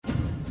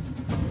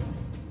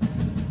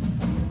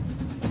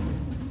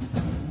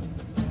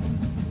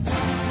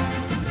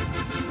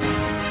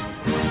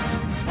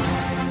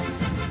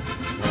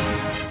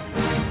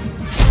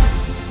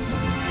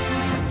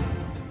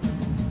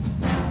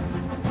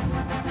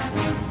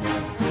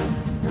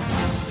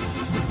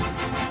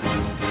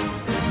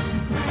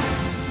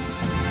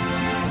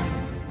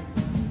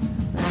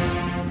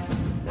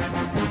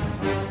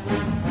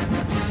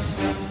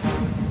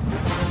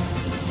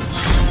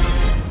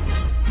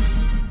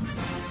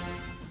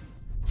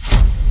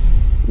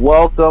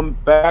Welcome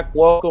back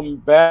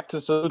to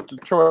Salute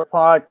Detroit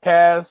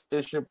Podcast.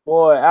 It's your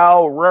boy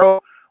Al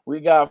Rowe.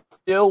 We got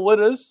Phil with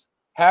us.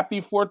 Happy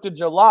 4th of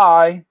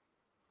July.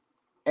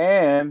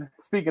 And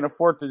speaking of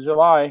 4th of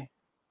July,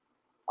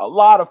 a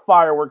lot of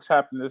fireworks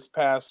happened this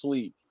past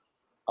week.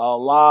 A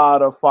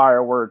lot of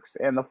fireworks.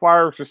 And the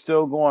fireworks are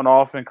still going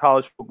off in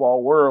college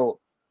football world.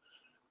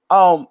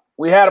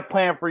 We had a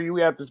plan for you. We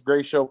have this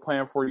great show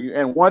planned for you.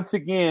 And once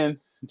again,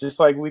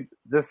 just like with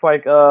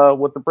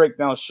the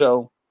breakdown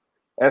show,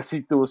 SC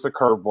threw us a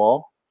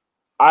curveball.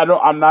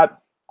 I'm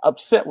not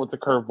upset with the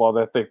curveball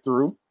that they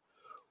threw,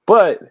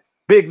 but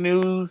big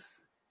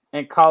news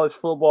in college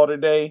football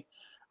today.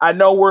 I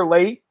know we're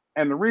late,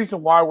 and the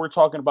reason why we're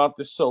talking about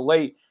this so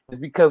late is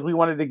because we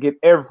wanted to get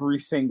every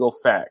single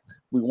fact.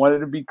 We wanted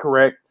to be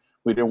correct.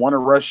 We didn't want to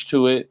rush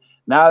to it.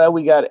 Now that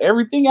we got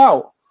everything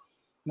out,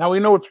 now we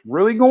know what's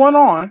really going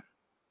on.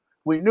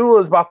 We knew it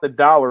was about the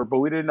dollar, but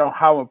we didn't know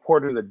how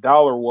important the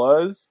dollar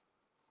was,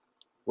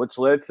 which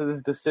led to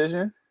this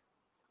decision.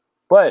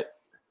 But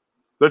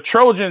the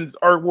Trojans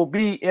will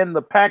be in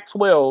the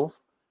Pac12,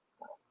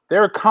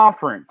 their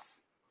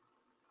conference,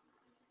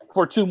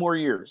 for 2 more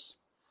years.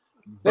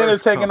 Then they're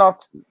taking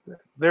off.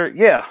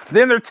 Then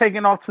they're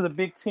taking off to the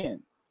Big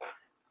 10.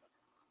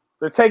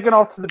 They're taking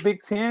off to the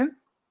Big 10,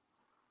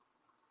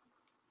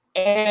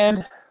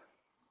 and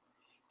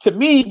to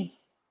me,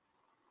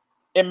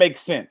 it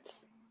makes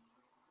sense.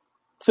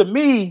 To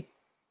me,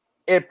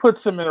 it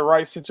puts them in the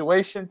right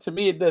situation. To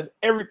me, it does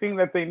everything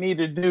that they need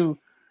to do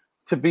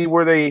to be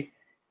where they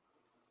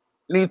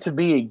need to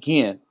be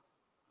again.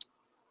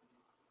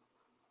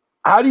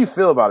 How do you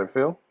feel about it,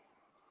 Phil?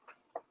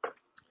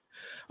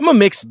 I'm a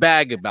mixed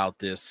bag about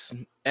this.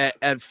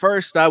 At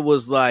first, I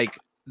was like,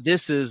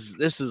 this is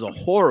a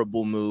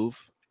horrible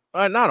move.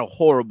 Not a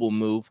horrible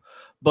move,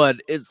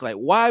 but it's like,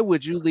 why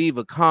would you leave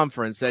a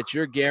conference that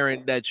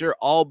you're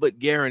all but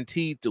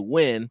guaranteed to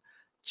win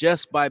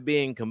just by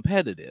being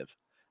competitive?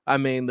 I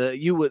mean,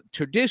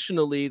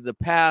 traditionally the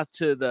path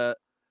to the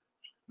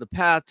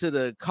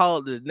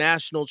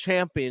national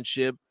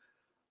championship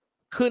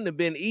couldn't have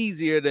been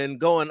easier than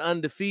going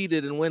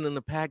undefeated and winning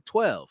the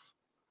Pac-12.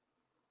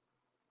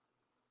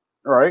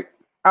 Right.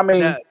 I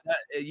mean,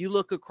 you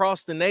look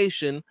across the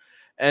nation,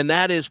 and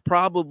that is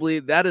probably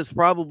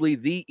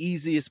the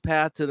easiest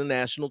path to the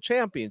national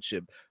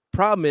championship.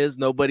 Problem is,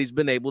 nobody's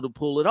been able to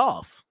pull it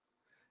off.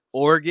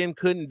 Oregon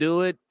couldn't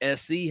do it.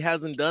 SC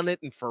hasn't done it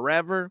in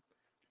forever.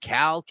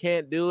 Cal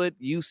can't do it.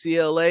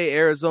 UCLA,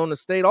 Arizona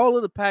State, all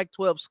of the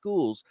Pac-12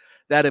 schools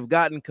that have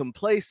gotten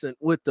complacent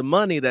with the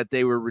money that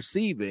they were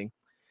receiving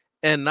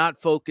and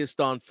not focused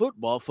on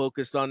football,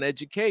 focused on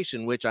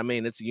education, which, I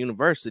mean, it's a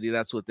university.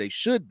 That's what they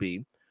should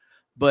be,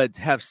 but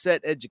have set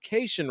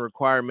education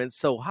requirements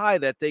so high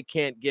that they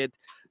can't get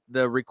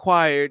the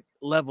required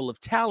level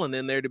of talent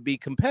in there to be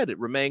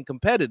remain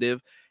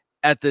competitive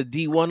at the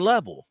D1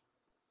 level.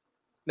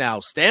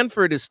 Now,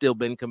 Stanford has still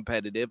been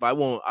competitive. I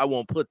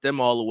won't put them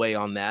all the way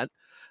on that.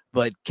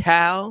 But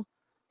Cal,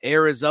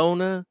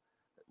 Arizona,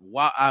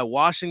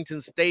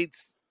 Washington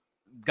State's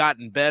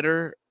gotten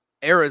better.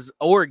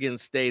 Oregon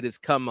State has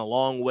come a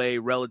long way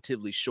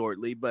relatively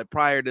shortly. But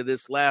prior to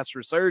this last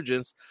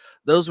resurgence,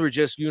 those were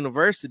just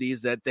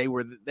universities that they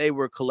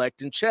were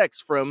collecting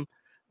checks from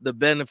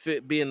being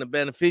the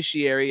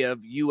beneficiary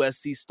of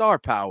USC star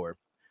power.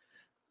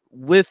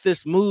 With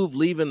this move,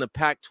 leaving the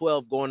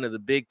Pac-12, going to the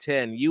Big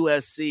 10,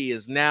 USC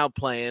is now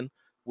playing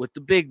with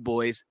the big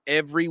boys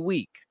every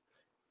week.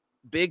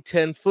 Big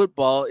 10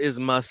 football is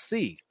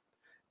must-see.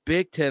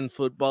 Big 10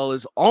 football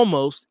is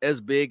almost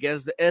as big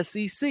as the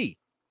SEC.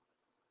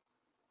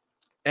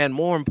 And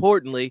more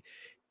importantly,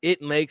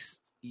 it makes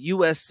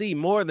USC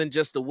more than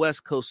just a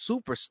West Coast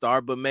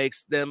superstar, but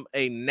makes them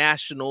a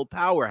national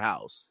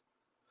powerhouse.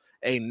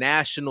 A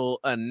national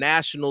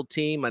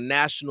team, a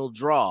national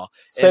draw.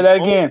 Say that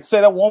again. Say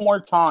that one more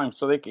time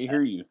so they can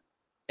hear you.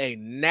 A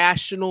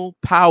national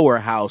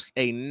powerhouse,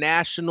 a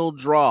national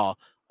draw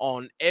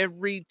on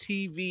every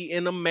TV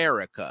in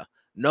America.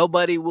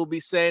 Nobody will be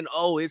saying,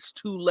 "Oh, it's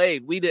too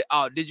late."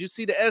 Did you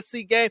see the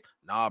SC game?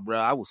 Nah, bro,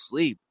 I was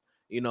asleep.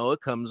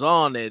 It comes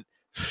on at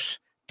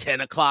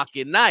 10 o'clock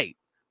at night.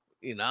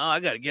 I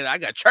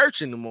got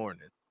church in the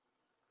morning.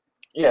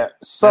 Yeah,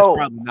 so that's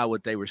probably not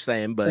what they were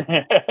saying, but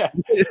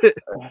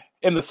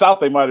in the South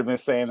they might have been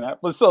saying that.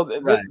 But so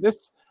right.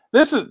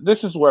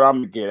 This is what I'm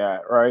gonna get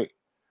at, right?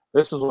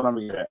 This is what I'm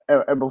gonna get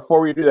at. And before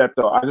we do that,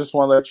 though, I just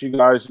want to let you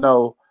guys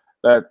know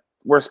that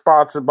we're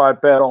sponsored by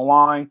Bet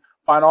Online.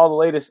 Find all the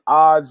latest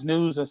odds,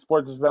 news, and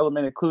sports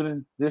development,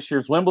 including this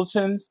year's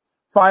Wimbledon's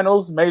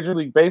finals, Major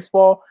League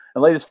Baseball,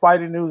 and latest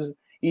fighting news,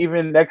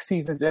 even next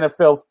season's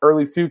NFL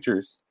early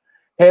futures.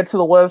 Head to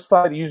the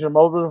website, use your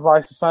mobile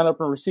device to sign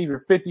up and receive your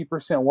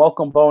 50%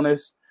 welcome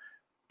bonus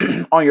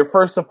on your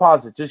first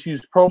deposit. Just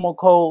use promo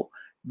code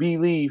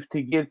BELIEVE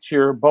to get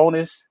your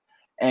bonus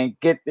and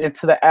get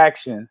into the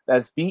action.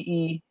 That's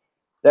BLEAV.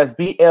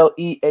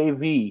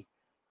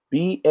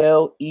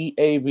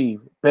 BLEAV.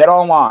 Bet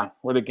Online,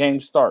 where the game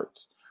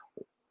starts.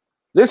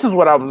 This is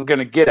what I was going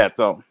to get at,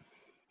 though.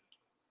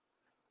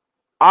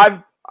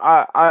 I've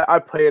I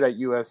played at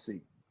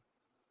USC.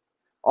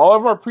 All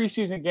of our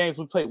preseason games,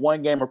 we played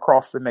one game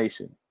across the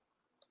nation.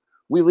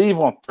 We leave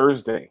on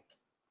Thursday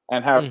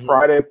and have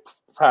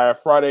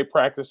Friday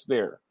practice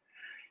there.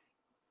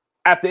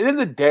 At the end of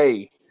the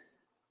day,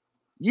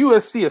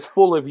 USC is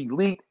full of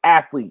elite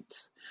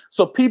athletes.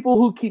 So people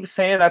who keep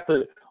saying that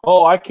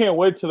I can't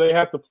wait till they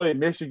have to play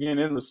Michigan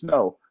in the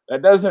snow.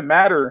 That doesn't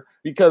matter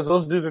because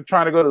those dudes are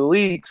trying to go to the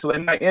league, so they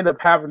might end up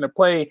having to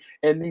play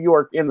in New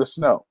York in the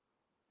snow,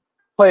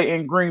 play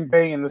in Green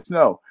Bay in the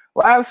snow.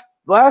 Last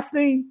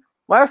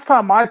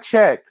time I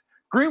checked,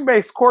 Green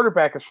Bay's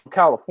quarterback is from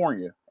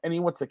California, and he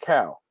went to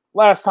Cal.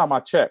 Last time I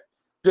checked.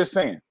 Just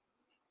saying.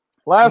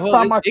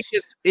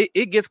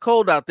 It gets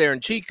cold out there in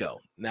Chico.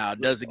 Now,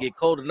 does it get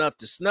cold enough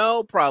to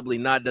snow? Probably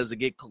not. Does it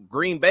get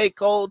Green Bay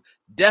cold?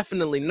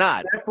 Definitely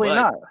not. Definitely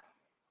not.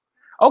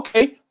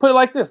 Okay, put it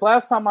like this.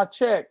 Last time I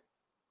checked,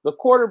 the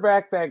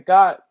quarterback that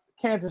got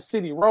Kansas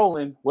City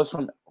rolling was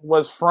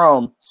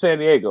from San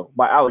Diego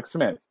by Alex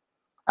Smith.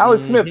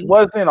 Alex Smith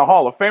wasn't a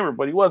Hall of Famer,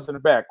 but he wasn't a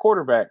bad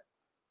quarterback.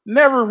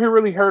 Never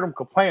really heard him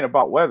complain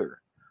about weather.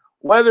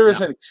 Weather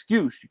is an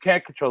excuse. You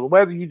can't control the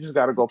weather. You just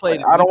got to go play.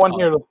 I don't want to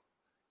hear the.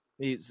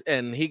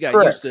 He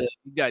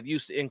got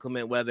used to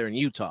inclement weather in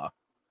Utah.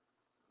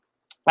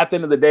 At the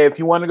end of the day, if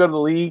you want to go to the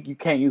league, you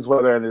can't use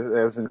weather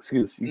as an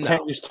excuse. You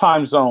can't use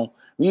time zone.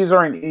 These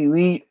are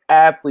elite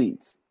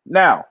athletes.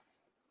 Now,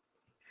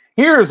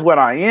 here's what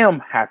I am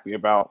happy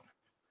about.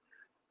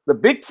 The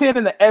Big 10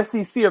 and the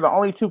SEC are the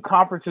only two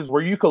conferences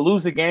where you could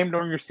lose a game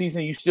during your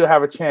season, you still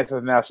have a chance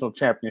at the national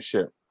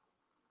championship.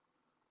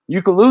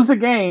 You could lose a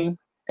game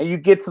and you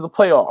get to the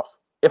playoffs.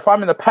 If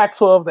I'm in the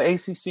Pac12, the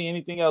ACC,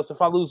 anything else,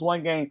 if I lose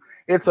one game,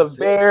 it's a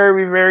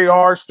very, very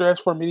hard stretch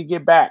for me to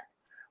get back.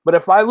 But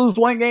if I lose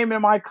one game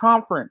in my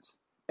conference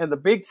in the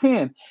Big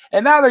 10,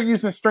 and now they're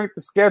using strength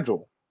of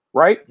schedule,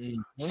 right?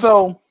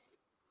 So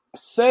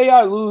say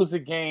I lose a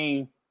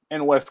game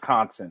in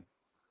Wisconsin,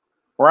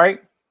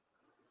 right?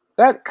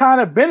 That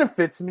kind of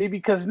benefits me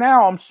because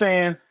now I'm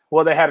saying,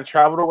 well, they had to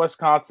travel to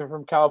Wisconsin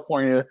from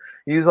California,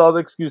 use all the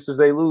excuses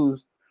they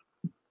lose.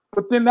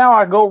 But then now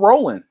I go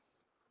rolling.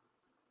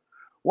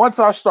 Once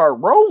I start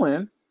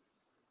rolling,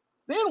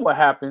 then what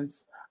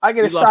happens? I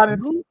get a shot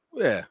into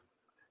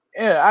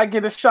I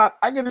get a shot.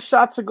 I get a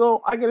shot to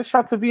go. I get a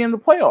shot to be in the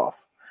playoff.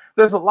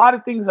 There's a lot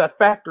of things that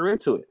factor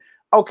into it.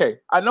 Okay,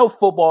 I know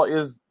football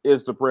is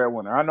the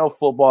breadwinner. I know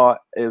football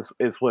is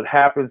what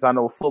happens. I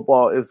know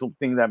football is the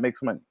thing that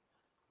makes money.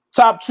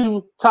 Top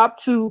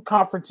two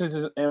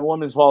conferences in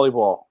women's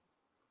volleyball.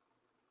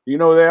 You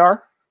know who they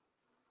are?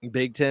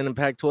 Big 10 and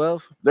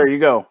Pac-12. There you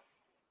go.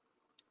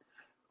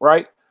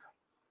 Right?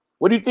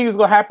 What do you think is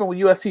going to happen with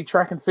USC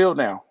track and field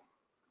now?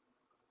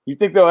 You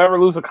think they'll ever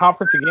lose a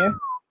conference again?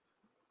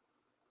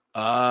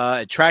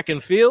 Track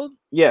and field?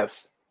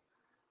 Yes.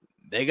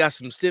 They got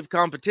some stiff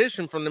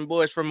competition from them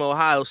boys from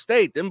Ohio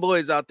State. Them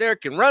boys out there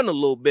can run a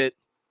little bit.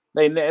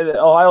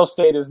 Ohio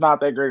State is not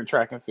that great at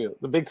track and field.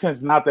 The Big Ten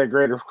is not that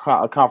great of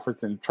a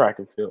conference in track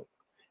and field.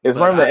 It's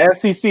one of the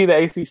SEC, the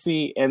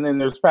ACC, and then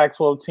there's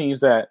Pac-12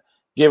 teams that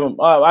give them.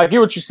 I get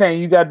what you're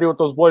saying. You got to deal with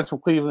those boys from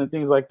Cleveland and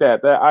things like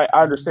that. I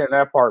understand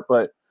that part,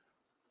 but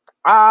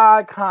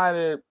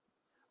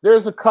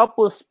there's a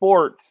couple of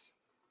sports.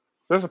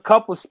 There's a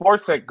couple of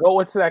sports that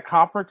go into that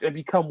conference and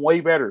become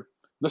way better.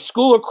 The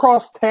school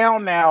across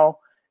town now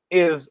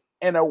is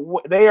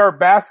they are a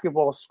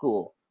basketball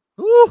school.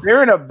 Ooh.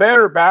 They're in a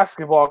better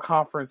basketball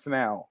conference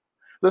now.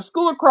 The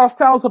school across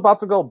town is about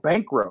to go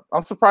bankrupt.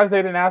 I'm surprised they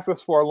didn't ask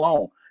us for a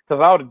loan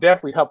because I would have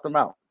definitely helped them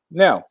out.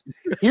 Now,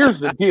 here's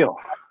the deal.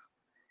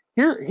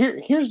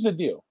 Here's the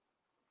deal.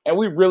 And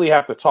we really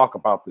have to talk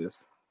about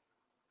this.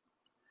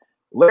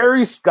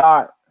 Larry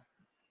Scott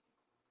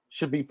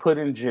should be put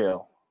in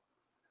jail.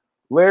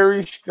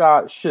 Larry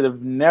Scott should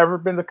have never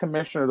been the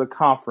commissioner of the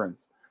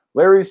conference.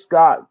 Larry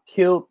Scott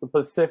killed the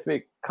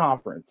Pacific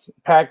Conference.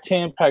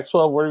 Pac-10,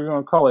 Pac-12, whatever you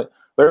want to call it.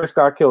 Larry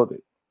Scott killed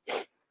it.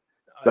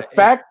 The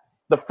fact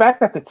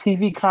that the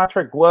TV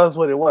contract was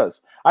what it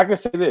was. I can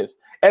say this.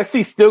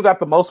 SC still got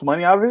the most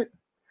money out of it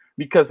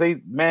because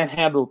they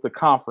manhandled the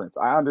conference.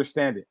 I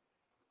understand it.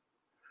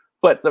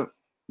 But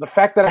the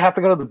fact that I have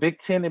to go to the Big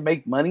Ten and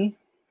make money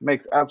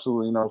makes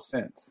absolutely no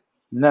sense.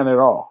 None at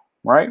all.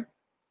 Right?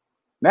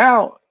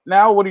 Now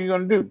what are you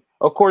going to do?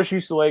 Of course,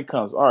 UCLA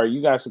comes. All right,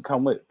 you guys should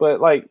come with. But,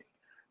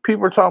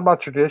 people are talking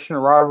about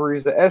traditional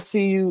rivalries. The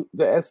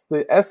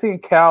SC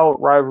and Cal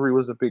rivalry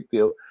was a big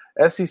deal.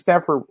 SC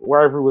Stanford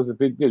rivalry was a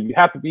big deal. You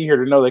have to be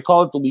here to know. They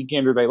call it the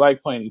weekender. They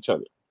like playing each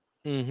other.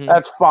 Mm-hmm.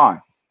 That's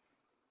fine.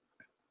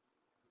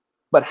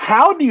 But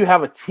how do you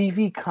have a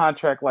TV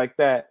contract like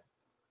that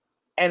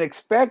and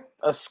expect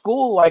a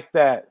school like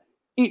that?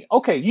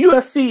 Okay,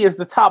 USC is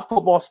the top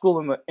football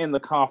school in the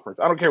conference.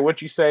 I don't care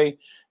what you say.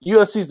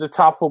 USC is the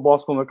top football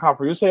school in the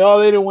conference. You say, oh,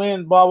 they didn't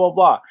win, blah, blah,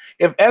 blah.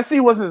 If SC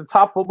wasn't the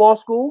top football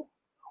school,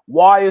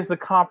 why is the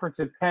conference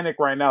in panic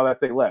right now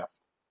that they left?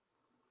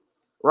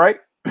 Right?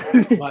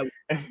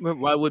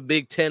 Why would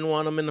Big 10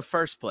 want them in the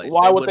first place?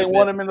 Why would they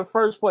want them in the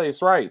first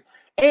place? Right.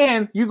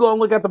 And you go and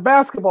look at the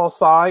basketball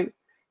side.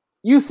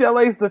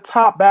 UCLA is the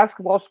top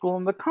basketball school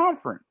in the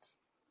conference.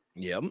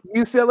 Yep.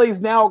 UCLA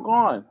is now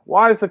gone.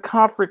 Why is the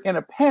conference in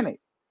a panic?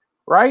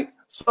 Right?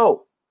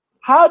 So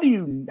how do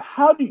you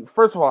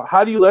first of all,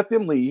 how do you let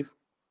them leave?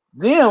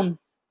 Them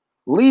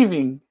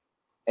leaving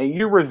and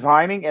you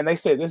resigning, and they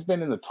said this has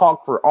been in the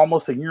talk for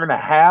almost a year and a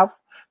half.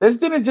 This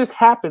didn't just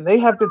happen. They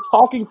have been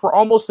talking for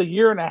almost a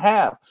year and a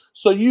half.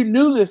 So you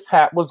knew this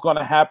was going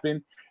to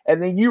happen,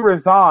 and then you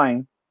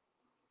resign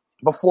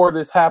before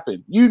this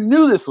happened. You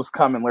knew this was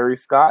coming, Larry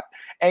Scott,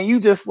 and you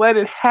just let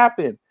it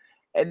happen.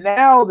 And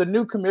now the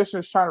new commissioner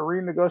is trying to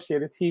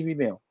renegotiate a TV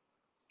deal.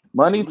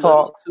 Money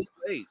talks.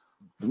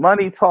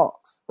 Money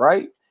talks,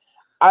 right?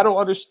 I don't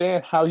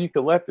understand how you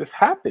could let this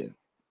happen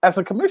as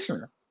a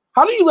commissioner.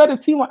 How do you let a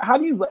team? How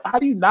do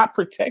you not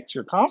protect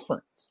your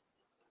conference?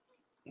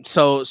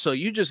 So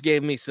you just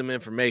gave me some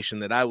information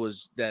that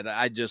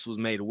I just was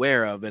made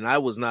aware of, and I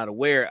was not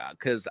aware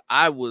because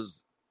I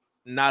was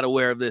not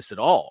aware of this at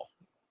all.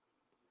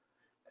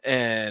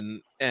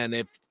 And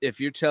if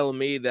you're telling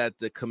me that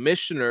the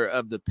commissioner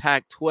of the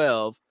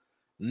Pac-12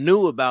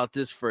 knew about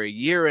this for a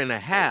year and a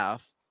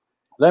half,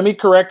 let me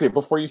correct it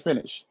before you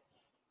finish.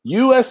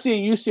 USC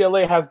and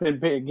UCLA has been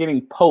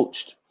getting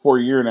poached for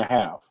a year and a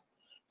half.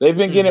 They've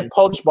been getting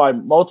poached by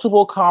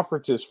multiple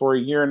conferences for a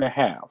year and a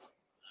half.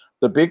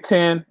 The Big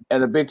 10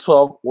 and the Big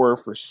 12 were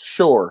for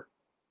sure.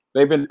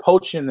 They've been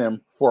poaching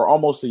them for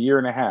almost a year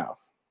and a half.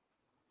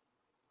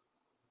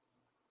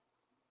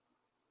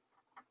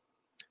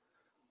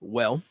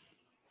 Well,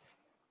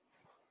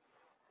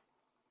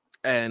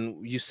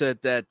 and you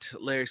said that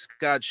Larry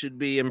Scott should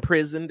be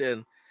imprisoned,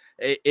 and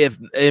if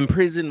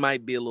imprisoned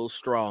might be a little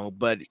strong,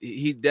 but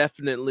he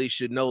definitely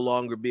should no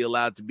longer be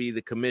allowed to be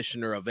the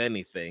commissioner of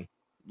anything,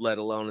 let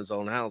alone his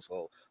own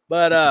household.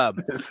 But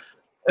that's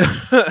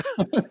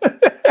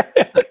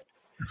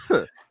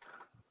what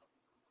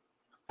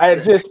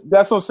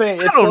I'm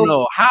saying. I don't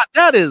know how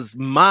that is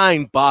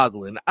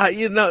mind-boggling.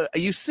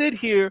 You sit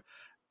here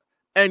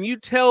and you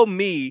tell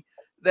me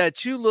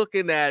that you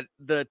looking at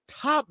the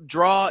top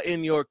draw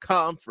in your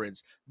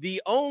conference,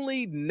 the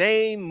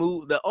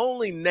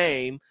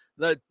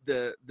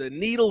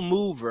needle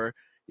mover,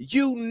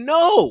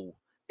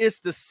 it's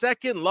the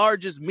second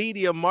largest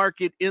media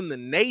market in the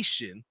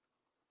nation.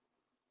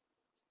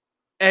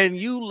 And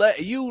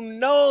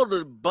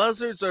the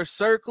buzzards are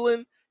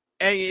circling,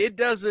 and it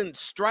doesn't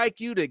strike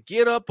you to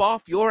get up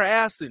off your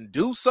ass and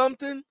do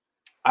something.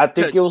 I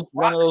think it was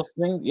one of those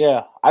things.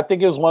 Yeah, I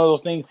think it was one of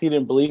those things. He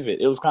didn't believe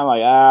it. It was kind of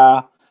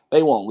like,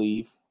 they won't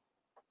leave.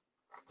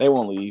 They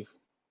won't leave.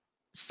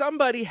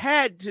 Somebody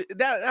had to.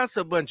 That's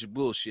a bunch of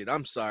bullshit.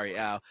 I'm sorry,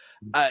 Al.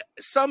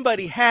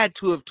 Somebody had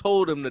to have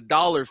told him the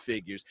dollar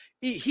figures.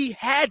 He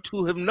had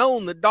to have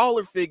known the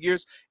dollar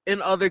figures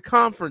in other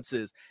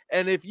conferences.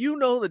 And if you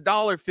know the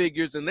dollar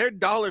figures and their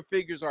dollar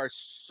figures are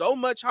so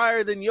much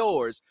higher than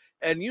yours,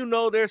 and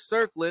they're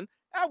circling,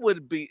 that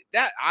would be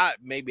that.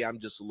 Maybe I'm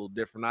just a little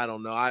different. I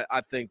don't know.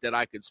 I think that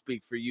I could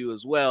speak for you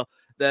as well.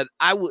 That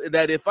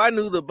if I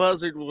knew the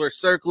buzzards were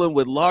circling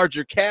with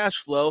larger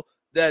cash flow,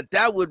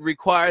 that would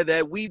require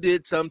that we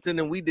did something,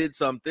 and we did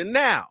something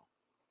now.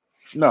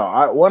 No,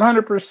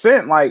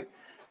 100%. Like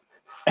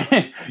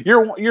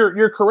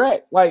you're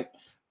correct.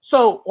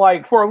 So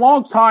for a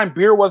long time,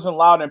 beer wasn't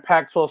allowed in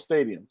Pac-12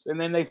 stadiums, and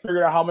then they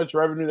figured out how much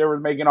revenue they were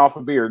making off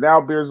of beer.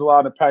 Now beer's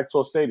allowed in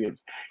Pac-12 stadiums.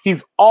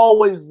 He's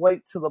always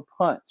late to the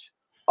punch.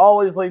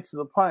 Always late to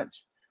the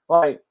punch.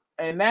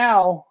 And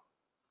now,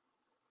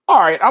 all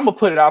right, I'm gonna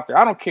put it out there.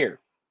 I don't care.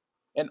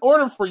 In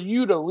order for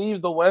you to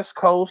leave the West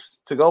Coast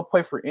to go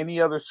play for any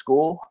other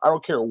school, I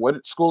don't care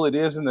what school it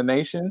is in the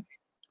nation,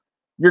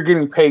 you're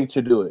getting paid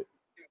to do it.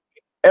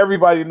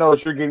 Everybody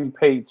knows you're getting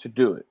paid to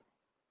do it.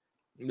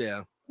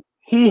 Yeah.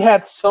 He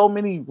had so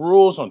many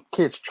rules on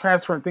kids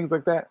transfer and things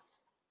like that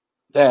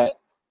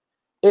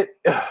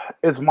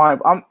it's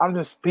I'm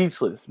just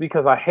speechless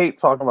because I hate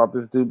talking about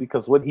this dude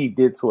because what he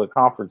did to a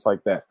conference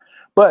like that.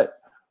 But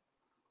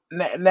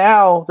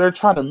now they're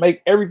trying to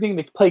make everything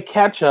to play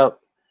catch up.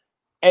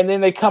 And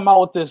then they come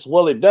out with this,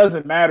 well, it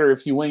doesn't matter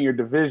if you win your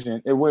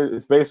division.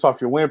 It's based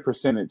off your win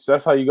percentage.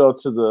 That's how you go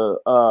to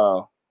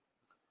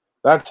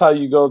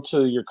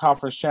your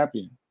conference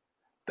champion.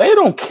 They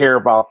don't care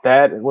about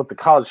that and what the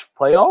college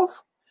playoff.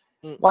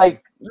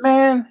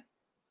 Man,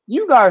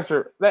 you guys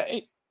are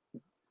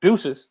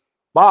deuces.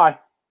 Bye.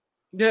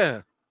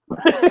 Yeah.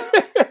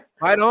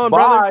 Right on, Bye.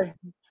 brother.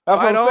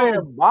 That's what I'm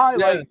saying. Bye.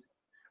 Yeah.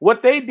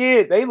 What they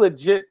did, they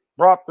legit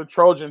brought the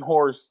Trojan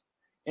horse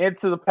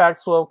into the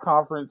Pac-12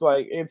 conference,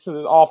 into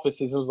the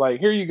offices. It was like,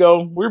 here you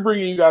go. We're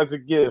bringing you guys a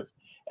gift.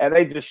 And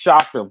they just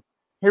shocked them.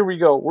 Here we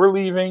go. We're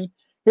leaving.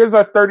 Here's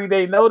our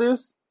 30-day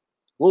notice.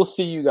 We'll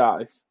see you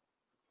guys.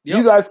 Yep.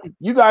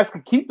 You guys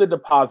can keep the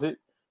deposit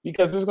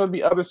because there's going to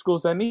be other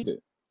schools that need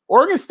it.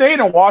 Oregon State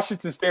and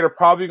Washington State are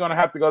probably going to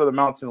have to go to the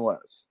Mountain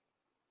West.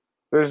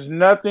 There's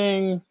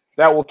nothing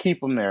that will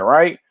keep them there,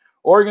 right?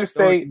 Oregon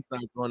State.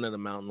 Not going to the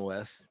Mountain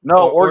West.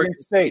 No, Oregon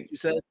State. You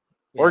said?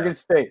 Yeah.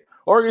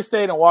 Oregon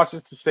State and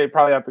Washington State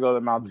probably have to go to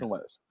the Mountain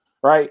West,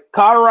 right?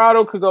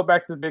 Colorado could go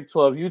back to the Big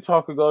 12.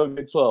 Utah could go to the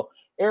Big 12.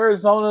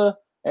 Arizona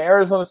and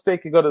Arizona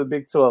State could go to the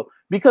Big 12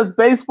 because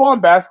baseball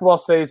and basketball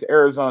saves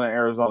Arizona and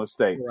Arizona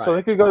State. Right. So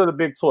they could go to the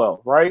Big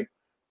 12, right?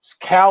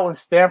 Cal and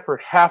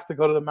Stanford have to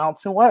go to the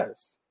Mountain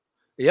West.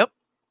 Yep.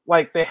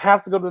 Like, they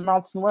have to go to the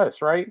Mountain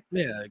West, right?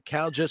 Yeah,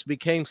 Cal just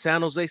became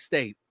San Jose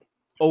State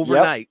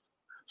overnight. Yep.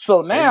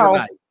 So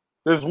now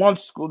there's one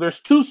school. There's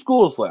two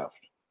schools left.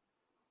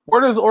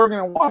 Where does Oregon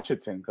and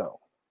Washington go?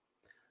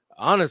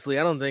 Honestly,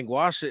 I don't think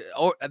Washington.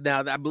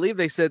 Now, I believe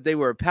they said they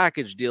were a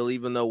package deal,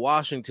 even though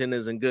Washington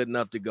isn't good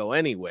enough to go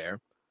anywhere.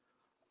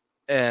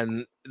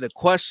 And the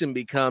question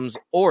becomes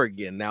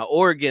Oregon. Now,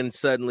 Oregon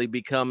suddenly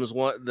becomes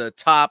the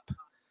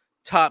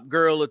top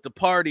girl at the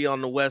party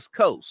on the West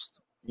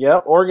Coast. Yeah,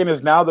 Oregon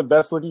is now the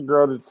best looking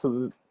girl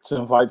to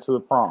invite to the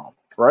prom,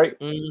 right?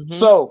 Mm-hmm.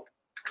 So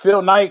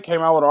Phil Knight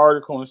came out with an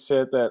article and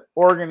said that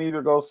Oregon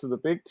either goes to the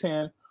Big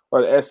 10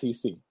 or the SEC.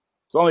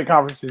 It's the only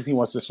conferences he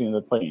wants to see in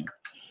the play-in,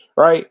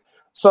 right?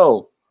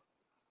 So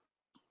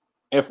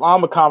if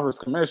I'm a conference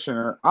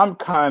commissioner, I'm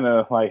kind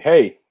of like,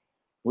 hey,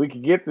 we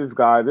could get this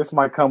guy. This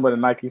might come with a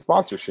Nike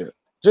sponsorship.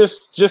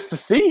 Just to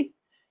see.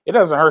 It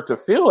doesn't hurt to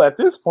feel at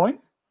this point,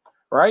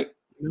 right?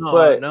 No,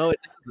 it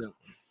doesn't.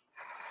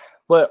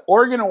 But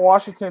Oregon and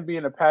Washington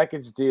being a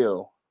package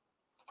deal,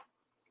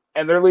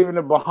 and they're leaving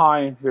it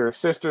behind their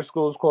sister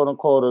schools, quote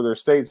unquote, or their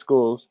state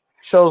schools,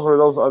 shows where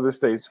those other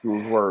state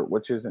schools were,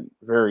 which isn't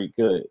very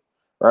good,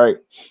 right?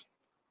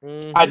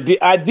 Mm-hmm.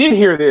 I did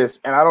hear this,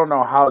 and I don't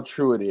know how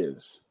true it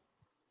is.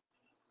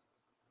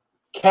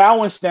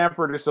 Cal and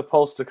Stanford are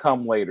supposed to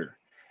come later.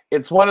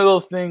 It's one of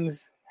those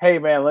things. Hey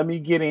man, let me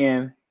get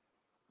in.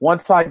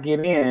 Once I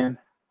get in,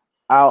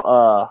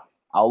 I'll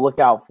look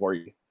out for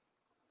you.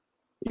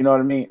 You know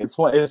what I mean? It's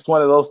one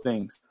of those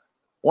things.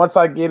 Once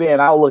I get in,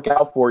 I'll look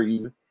out for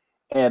you,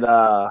 and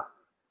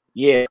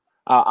yeah,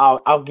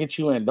 I'll get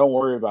you in. Don't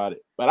worry about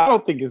it. But I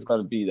don't think it's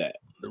going to be that.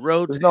 The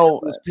road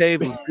was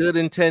paved with good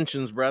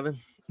intentions, brother.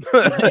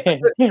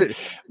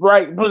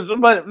 Right,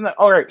 but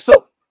all right.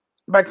 So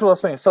back to what I was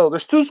saying. So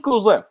there's two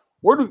schools left.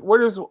 Where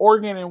does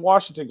Oregon and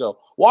Washington go?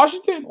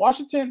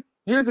 Washington.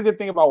 Here's the good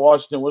thing about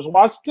Washington: was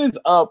Washington's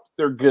up,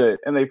 they're good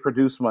and they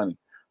produce money.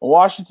 When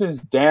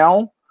Washington's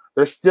down,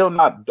 they're still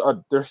not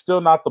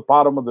the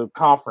bottom of the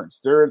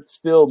conference. They're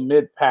still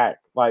mid-pack,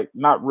 like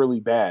not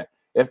really bad,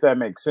 if that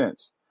makes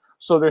sense.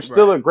 So they're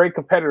still a great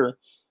competitor.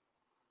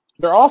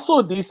 They're also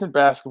a decent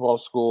basketball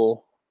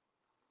school.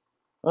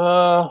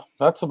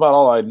 That's about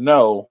all I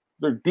know.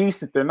 They're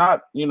decent. They're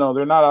not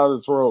out of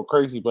this world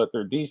crazy, but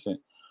they're decent.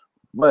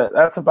 But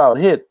that's about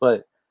it.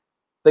 But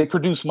they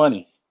produce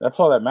money. That's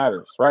all that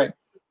matters, right?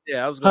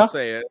 Yeah, I was gonna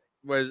say it.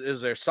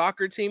 Is their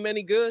soccer team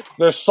any good?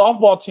 Their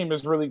softball team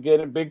is really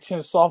good, and Big 10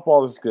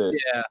 softball is good.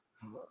 Yeah.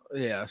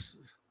 Yes.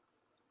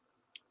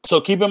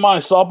 So keep in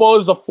mind, softball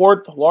is the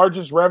fourth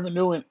largest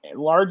revenue and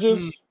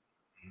largest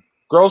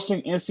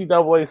grossing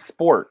NCAA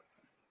sport.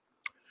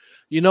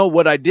 You know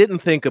what I didn't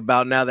think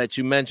about now that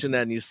you mentioned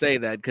that and you say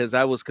that, because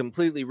I was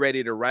completely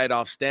ready to write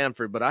off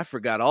Stanford, but I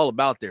forgot all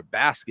about their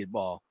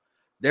basketball.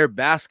 Their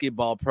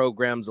basketball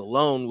programs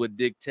alone would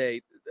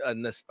dictate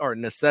or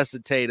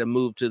necessitate a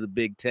move to the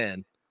Big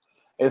 10.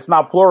 It's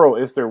not plural.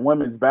 It's their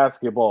women's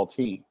basketball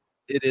team.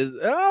 It is.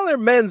 Oh,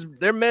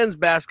 their men's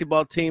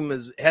basketball team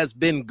has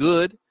been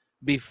good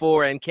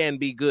before and can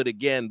be good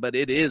again, but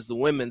it is the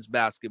women's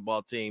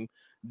basketball team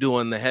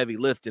doing the heavy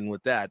lifting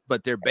with that.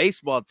 But their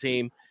baseball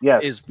team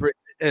is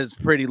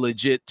pretty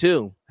legit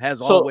too.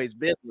 Has always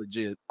been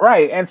legit.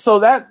 Right. And so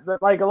that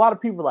like a lot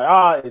of people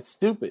are like, it's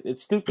stupid.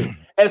 It's stupid.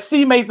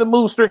 SC made the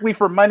move strictly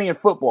for money in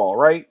football,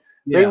 right?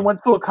 Yeah. They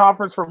went to a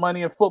conference for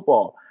money in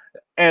football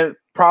and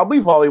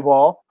probably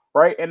volleyball,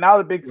 right? And now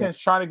the Big Ten is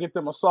trying to get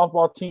them a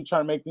softball team,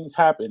 trying to make things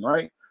happen,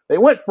 right? They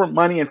went for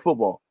money in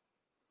football.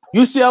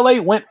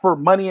 UCLA went for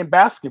money in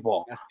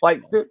basketball.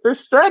 Like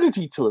there's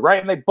strategy to it, right?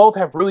 And they both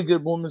have really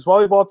good women's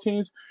volleyball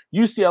teams.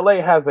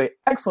 UCLA has an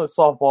excellent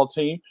softball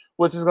team,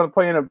 which is going to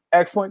play in an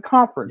excellent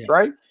conference,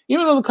 right?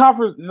 Even though the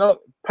conference,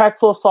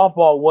 Pac-12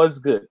 softball was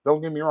good, don't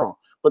get me wrong,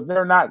 but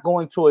they're not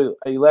going to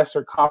a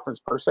lesser conference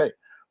per se.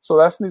 So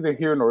that's neither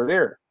here nor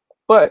there.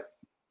 But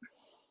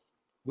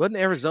wasn't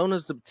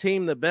Arizona's the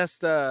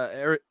best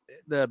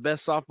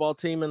softball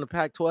team in the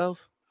Pac-12?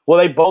 Well,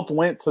 they both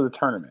went to the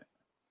tournament.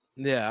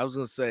 Yeah, I was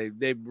gonna say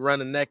they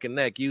run a neck and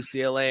neck,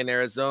 UCLA and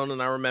Arizona.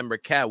 And I remember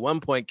at one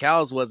point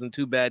Cal's wasn't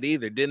too bad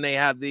either. Didn't they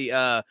have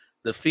the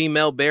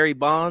female Barry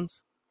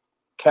Bonds?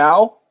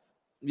 Cal?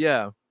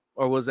 Yeah,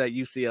 or was that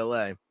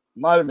UCLA?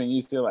 Might have been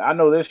UCLA. I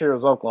know this year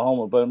was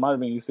Oklahoma, but it might have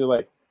been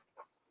UCLA.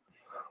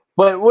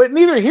 But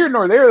neither here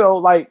nor there though.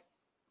 Like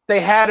they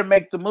had to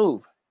make the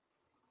move,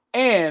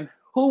 and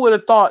who would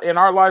have thought in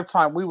our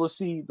lifetime we will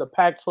see the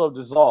Pac-12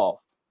 dissolve?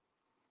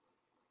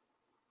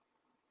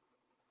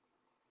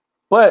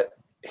 But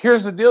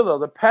here's the deal, though.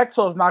 The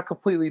Pac-12 is not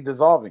completely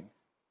dissolving.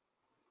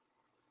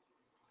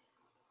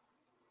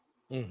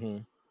 Mm-hmm.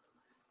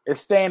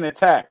 It's staying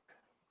intact.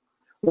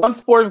 One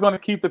sport is going to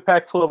keep the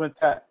Pac-12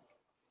 intact.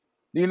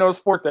 Do you know what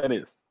sport that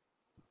is?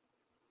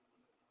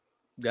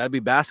 Got to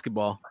be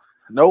basketball.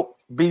 Nope.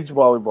 Beach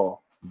volleyball.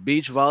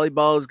 Beach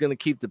volleyball is going to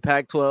keep the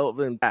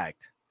Pac-12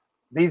 intact.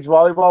 Beach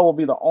volleyball will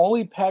be the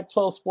only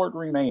Pac-12 sport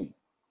remaining.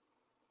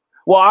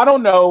 Well, I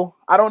don't know.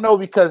 I don't know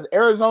because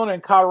Arizona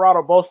and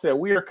Colorado both said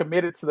we are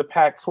committed to the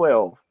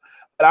Pac-12.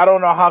 But I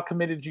don't know how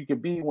committed you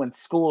could be when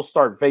schools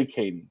start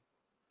vacating.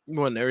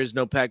 When there is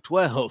no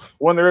Pac-12.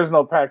 When there is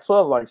no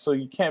Pac-12, like, so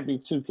you can't be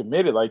too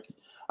committed. Like,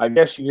 I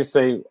guess you could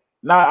say,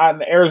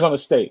 not Arizona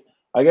State.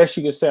 I guess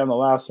you could say I'm the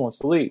last ones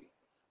to leave.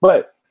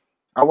 But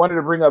I wanted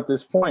to bring up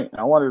this point.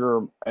 I wanted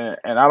to,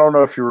 and I don't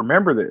know if you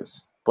remember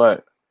this,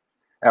 but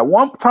at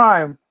one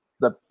time,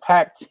 the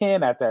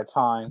Pac-10 at that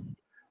time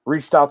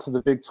reached out to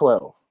the Big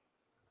 12.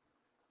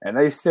 And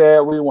they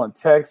said, we want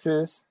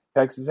Texas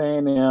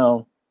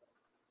A&M.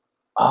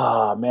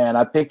 Man,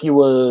 I think it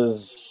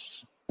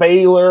was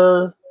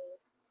Baylor,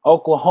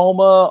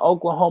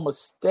 Oklahoma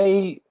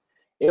State.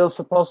 It was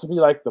supposed to be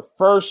like the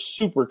first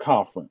super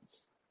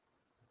conference.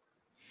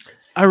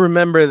 I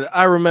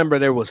remember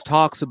there was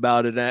talks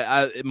about it.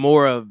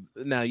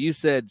 Now you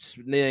said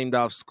named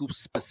off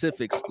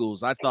specific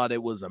schools. I thought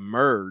it was a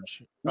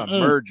merger.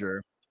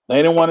 They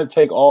didn't want to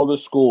take all the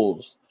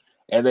schools,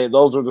 and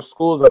those are the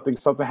schools. I think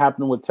something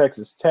happened with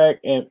Texas Tech,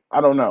 and I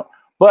don't know,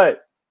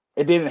 but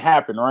it didn't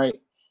happen, right?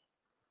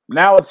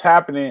 Now it's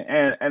happening,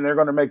 and they're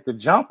going to make the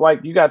jump.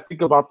 Like, you got to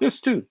think about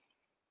this too.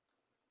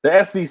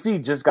 The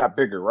SEC just got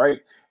bigger,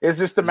 right? It's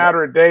just a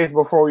matter of days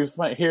before we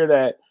hear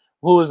that.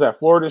 Who is that?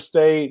 Florida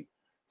State.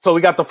 So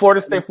we got the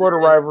Florida State-Florida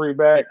rivalry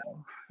back.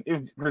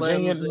 Is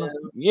Virginia?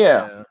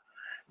 Yeah.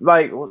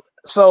 Like,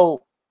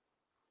 so,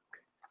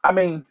 I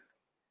mean,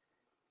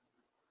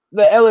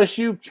 the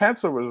LSU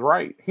chancellor was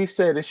right. He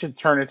said it should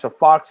turn into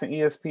Fox and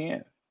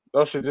ESPN.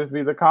 Those should just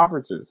be the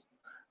conferences.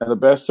 And the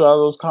best two out of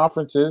those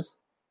conferences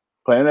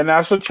play in the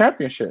national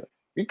championship.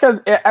 Because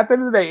at the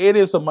end of the day, it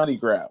is a money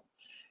grab.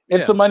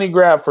 It's a money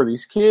grab for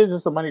these kids.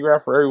 It's a money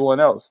grab for everyone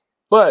else.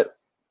 But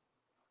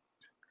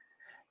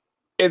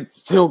it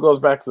still goes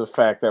back to the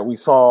fact that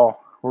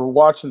we're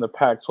watching the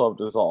Pac-12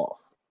 dissolve.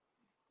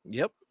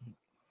 Yep.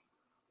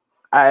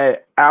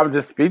 I'm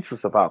just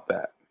speechless about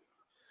that.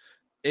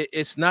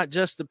 It's not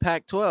just the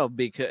Pac-12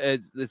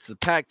 because it's the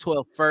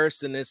Pac-12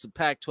 first, and it's the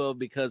Pac-12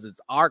 because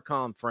it's our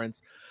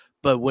conference.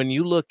 But when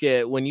you look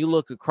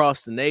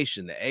across the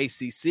nation, the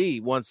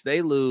ACC, once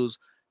they lose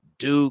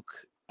Duke,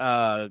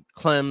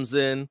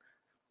 Clemson,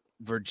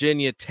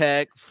 Virginia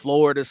Tech,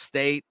 Florida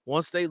State,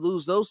 once they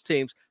lose those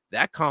teams,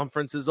 that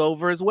conference is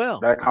over as well.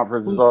 That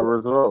conference is over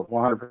as well,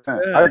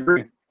 100%. I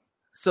agree.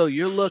 So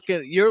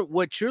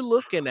what you're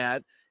looking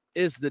at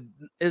is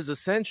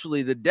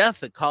essentially the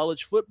death of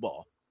college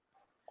football.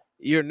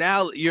 You're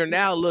now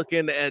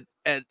looking at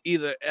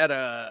either at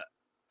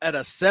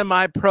a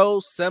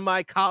semi-pro,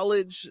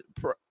 semi-college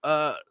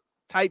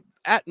type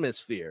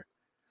atmosphere.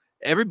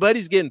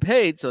 Everybody's getting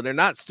paid, so they're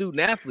not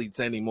student athletes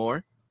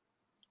anymore.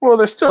 Well,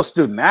 they're still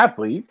student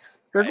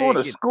athletes. They're going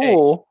to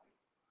school. Paid.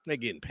 They're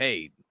getting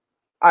paid.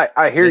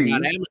 I hear you.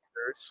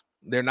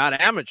 They're not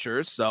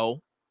amateurs,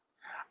 so.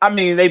 I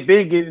mean, they've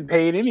been getting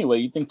paid anyway.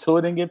 You think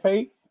Tua didn't get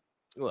paid?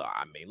 Well,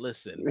 I mean,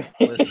 listen.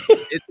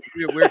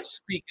 We're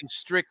speaking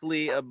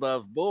strictly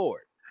above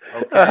board.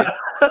 Okay,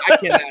 I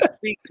cannot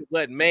speak to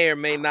what may or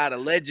may not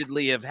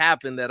allegedly have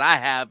happened that I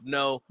have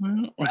no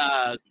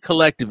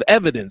collective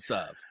evidence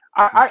of.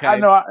 Okay? I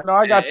know.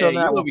 I got you on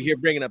that. You over here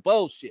bringing up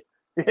bullshit.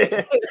 But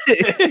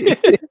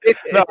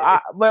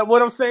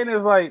what I'm saying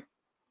is, like,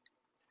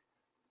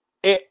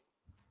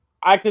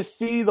 I could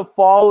see the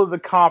fall of the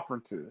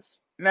conferences.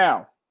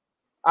 Now,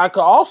 I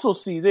could also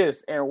see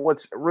this, and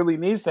what really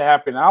needs to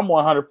happen, I'm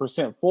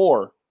 100%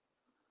 for.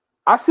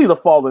 I see the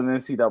fall in the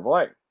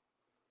NCAA.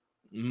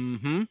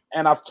 Mm-hmm.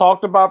 And I've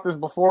talked about this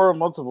before with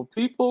multiple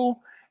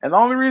people, and the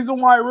only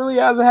reason why it really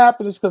hasn't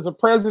happened is because the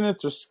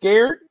presidents are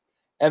scared,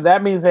 and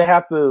that means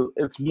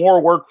it's more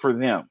work for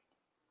them.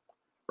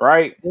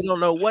 Right? They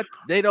don't know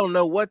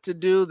what to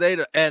do.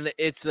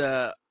 It's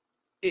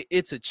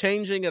a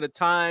changing of the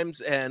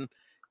times, and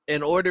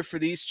in order for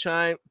these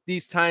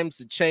times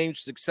to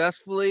change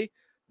successfly,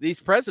 these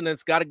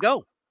presidents got to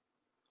go.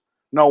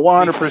 No,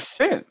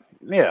 100%.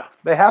 Yeah,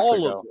 they have to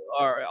go.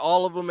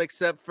 All of them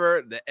except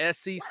for the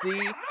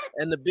SEC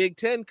and the Big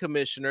 10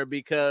 commissioner,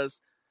 because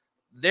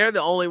they're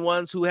the only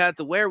ones who had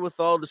the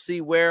wherewithal to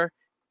see where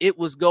it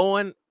was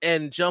going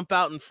and jump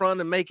out in front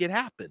and make it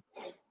happen.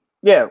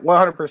 Yeah,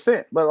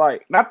 100%. But,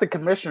 like, not the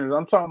commissioners.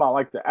 I'm talking about,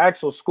 like, the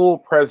actual school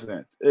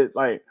presidents. They're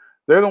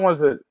the ones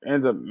that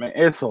end up.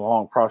 It's a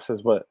long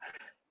process, but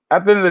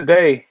at the end of the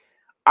day,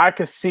 I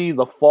could see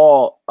the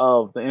fall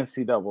of the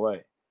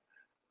NCAA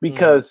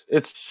because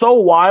it's so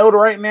wild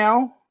right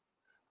now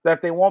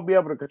that they won't be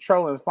able to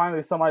control it. And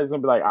finally, somebody's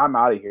gonna be like, "I'm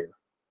out of here."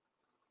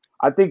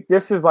 I think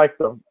this is like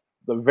the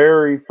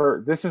very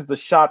first. This is the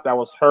shot that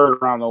was heard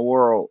around the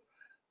world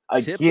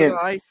against. Tip of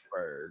the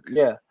iceberg.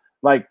 Yeah.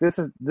 Like,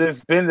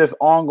 there's been this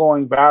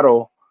ongoing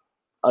battle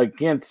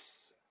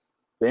against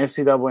the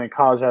NCAA and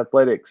college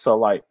athletics. So,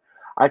 like,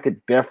 I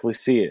could definitely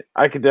see it.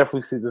 I could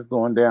definitely see this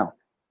going down.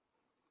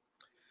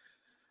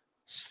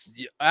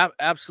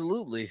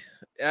 Absolutely.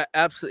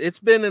 Absolutely. It's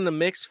been in the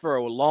mix for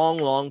a long,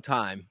 long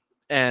time.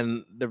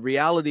 And the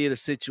reality of the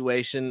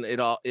situation, it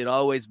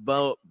always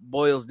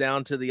boils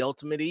down to the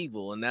ultimate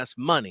evil, and that's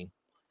money.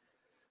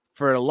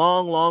 For a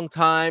long, long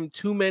time,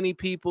 too many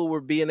people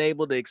were being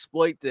able to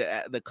exploit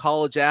the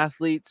college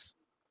athletes,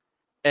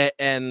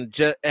 and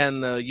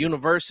the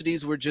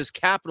universities were just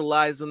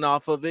capitalizing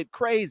off of it.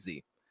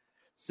 Crazy.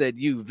 Said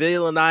you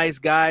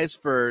villainize guys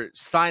for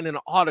signing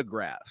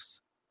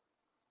autographs,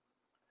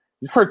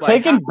 for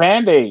taking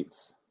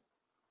Band-Aids,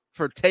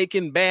 for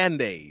taking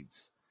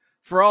Band-Aids,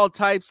 for all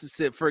types of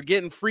shit, for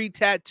getting free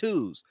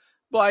tattoos.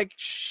 Like,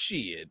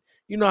 shit,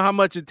 you know how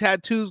much a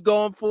tattoo's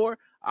going for?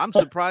 I'm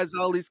surprised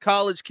all these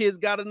college kids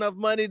got enough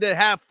money to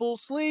have full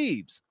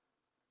sleeves.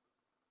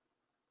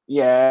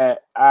 Yeah,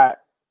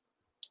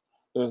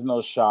 there's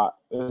no shot.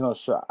 There's no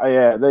shot.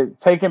 Yeah, they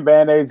taking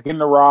Band-Aids,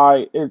 getting a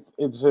ride.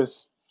 It's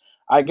just,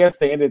 I guess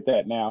they ended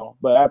that now.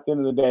 But at the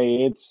end of the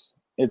day,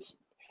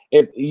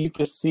 you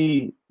can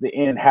see the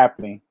end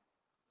happening.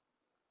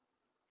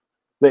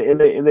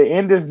 The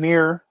end is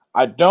near.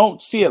 I don't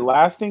see it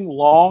lasting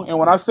long. And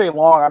when I say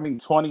long, I mean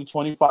 20,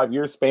 25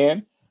 year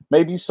span,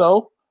 maybe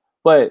so.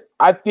 But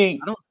I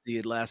think I don't see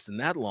it lasting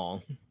that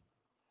long.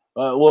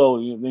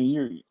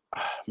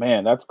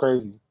 Man, that's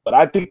crazy. But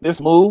I think this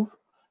move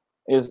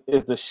is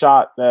the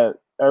shot that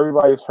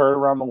everybody's heard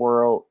around the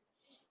world,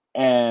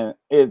 and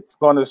it's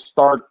going to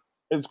start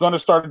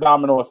a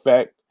domino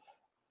effect.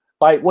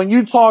 Like when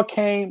Utah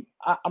came,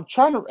 I'm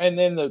trying to, and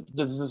then the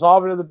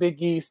dissolving of the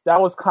Big East, that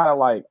was kind of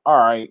like, all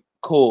right,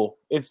 cool.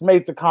 It's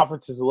made the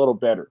conferences a little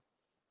better.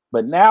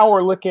 But now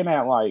we're looking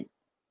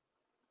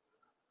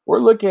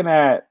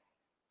at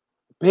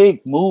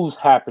big moves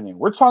happening.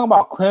 We're talking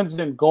about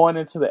Clemson going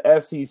into the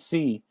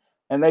SEC,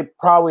 and they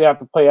probably have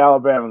to play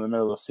Alabama in the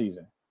middle of the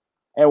season.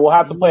 And we'll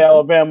have to play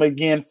Alabama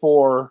again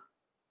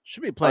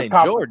should be playing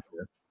Georgia.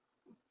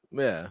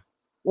 Yeah.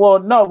 Well,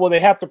 no, they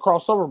have to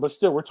cross over, but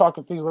still, we're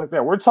talking things like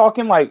that. We're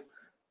talking like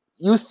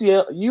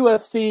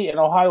USC and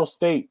Ohio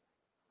State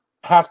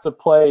have to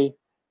play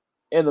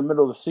in the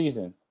middle of the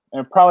season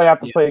and probably have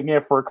to play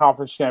again for a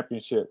conference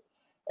championship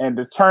and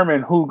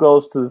determine who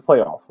goes to the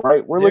playoff,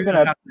 right?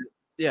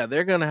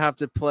 They're going to have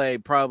to play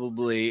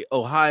probably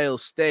Ohio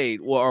State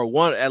or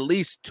one, at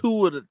least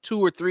two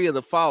or three of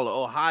the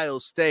follow: Ohio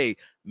State,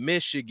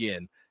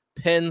 Michigan,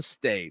 Penn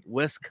State,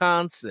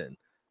 Wisconsin.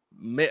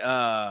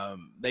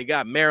 They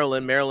got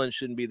Maryland. Maryland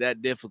shouldn't be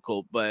that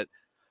difficult, but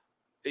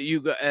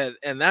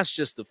and that's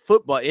just the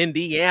football.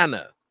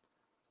 Indiana,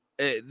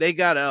 they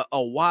got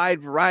a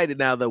wide variety.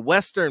 Now, the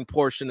western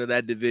portion of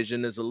that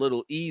division is a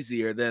little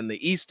easier than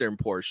the eastern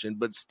portion,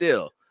 but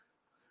still,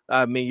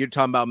 I mean, you're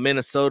talking about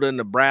Minnesota,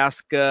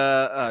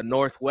 Nebraska,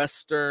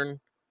 Northwestern,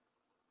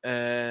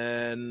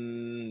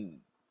 and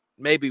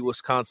maybe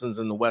Wisconsin's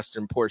in the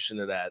western portion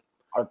of that.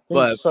 I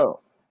think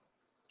so.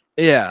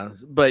 Yeah,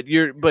 but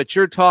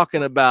you're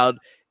talking about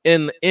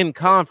in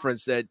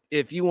conference that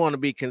if you want to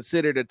be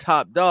considered a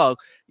top dog,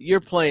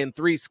 you're playing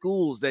three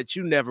schools that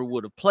you never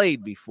would have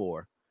played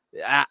before.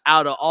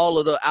 Out of all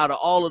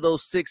of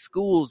those six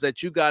schools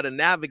that you got to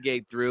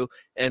navigate through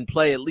and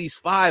play at least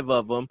five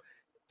of them,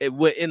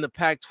 in the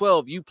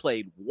Pac-12 you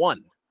played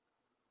one.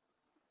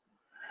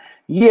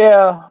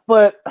 Yeah,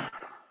 but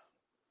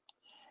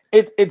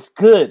it's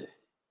good.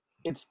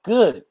 It's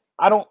good.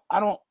 I don't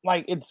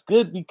like it's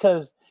good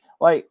because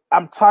like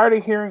I'm tired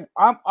of hearing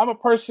I'm a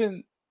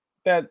person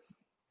that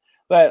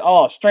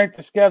strength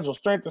of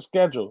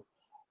schedule.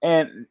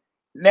 And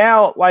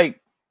now like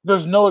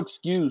there's no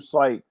excuse.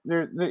 Like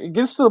it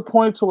gets to the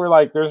point to where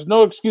like there's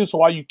no excuse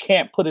why you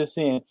can't put us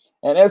in.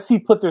 And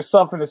SC put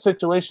themselves in a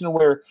situation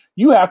where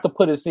you have to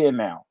put us in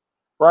now.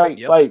 Right?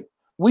 Yep. Like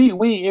we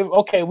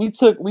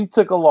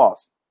took a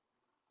loss.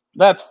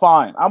 That's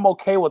fine. I'm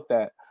okay with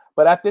that.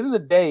 But at the end of the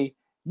day,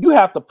 you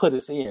have to put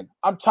us in.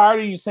 I'm tired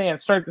of you saying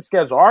strength of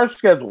schedule. Our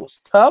schedule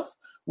is tough.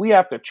 We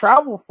have to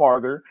travel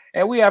farther,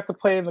 and we have to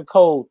play in the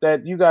cold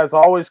that you guys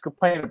always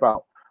complain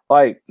about.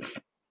 Like,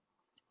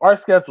 our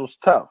schedule's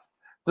tough.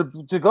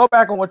 To go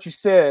back on what you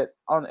said,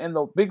 in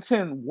the Big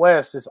Ten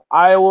West is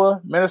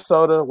Iowa,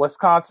 Minnesota,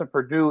 Wisconsin,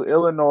 Purdue,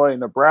 Illinois,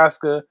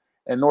 Nebraska,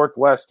 and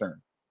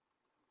Northwestern.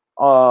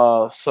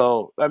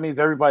 So that means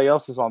everybody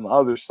else is on the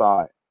other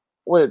side,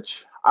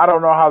 which I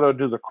don't know how they'll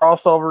do the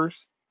crossovers,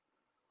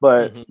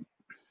 but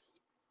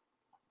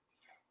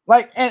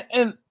like,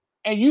 and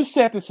you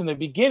said this in the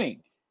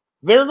beginning,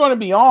 they're going to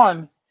be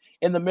on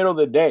in the middle of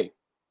the day.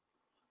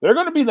 They're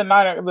going to be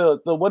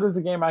the what is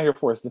the game out here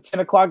for? It's the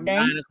 10 o'clock game.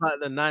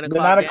 The 9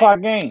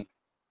 o'clock game.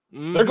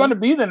 Mm-hmm. They're going to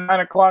be the 9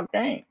 o'clock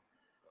game.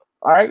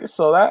 All right,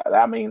 so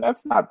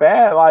that's not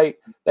bad. Like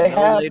they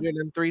have later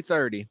than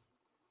 3:30.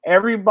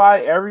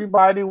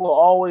 Everybody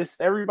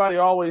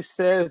always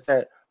says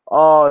that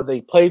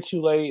they play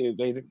too late.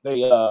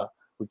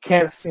 We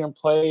can't see them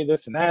play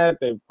this and that.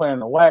 They play in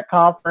the WAC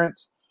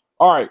conference.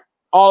 All right,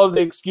 all of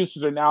the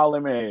excuses are now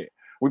eliminated.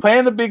 We play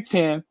in the Big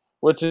Ten,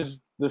 which is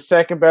the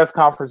second best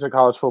conference in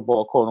college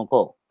football, quote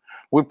unquote.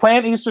 We play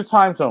in Eastern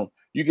time zone.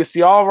 You can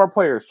see all of our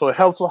players, so it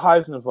helps with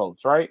Heisman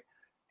votes, right?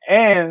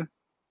 And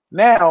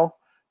now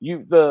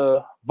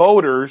the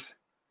voters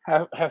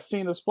have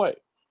seen us play.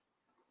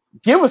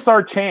 give us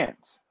our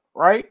chance,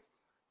 right?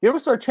 Give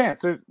us our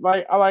chance.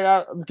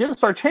 Give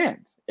us our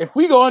chance. If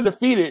we go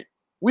undefeated,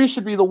 we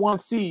should be the 1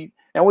 seed,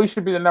 and we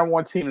should be the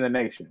 #1 team in the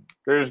nation.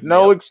 There's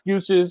no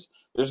excuses.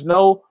 There's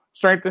no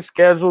strength of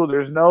schedule.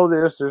 There's no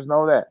this. There's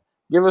no that.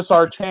 Give us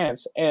our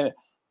chance. And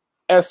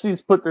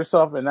SC's put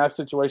themselves in that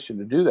situation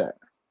to do that.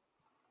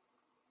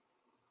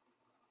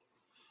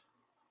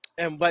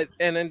 And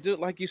then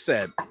like you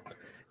said,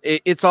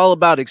 it's all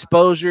about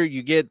exposure.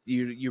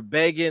 You're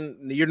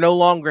begging. You're no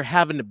longer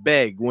having to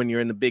beg when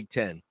you're in the Big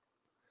Ten.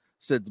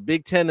 So the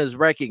Big Ten is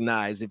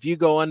recognized. If you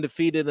go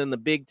undefeated in the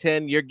Big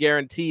Ten, you're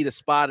guaranteed a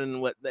spot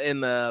in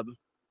the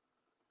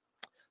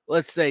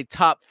let's say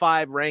top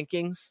 5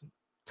 rankings,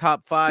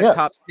 top 5,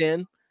 top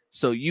 10.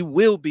 So you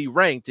will be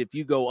ranked if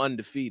you go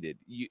undefeated.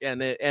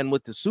 And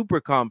with the Super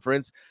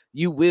Conference,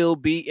 you will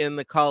be in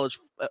the college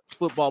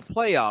football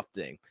playoff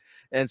thing.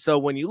 And so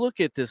when you look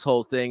at this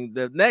whole thing,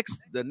 the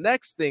next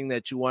thing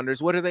that you wonder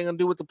is, what are they going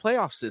to do with the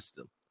playoff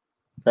system?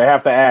 They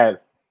have to add.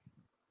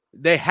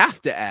 And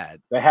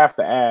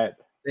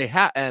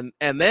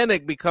then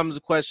it becomes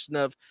a question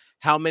of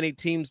how many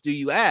teams do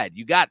you add?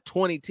 You got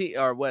 20 teams,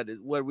 or what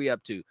are we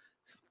up to?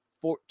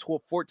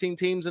 14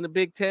 teams in the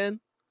Big Ten?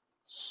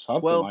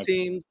 12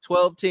 teams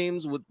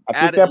with I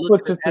think that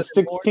puts it to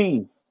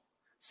 16.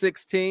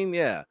 16,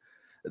 yeah.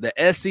 The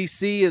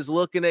SEC is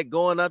looking at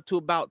going up to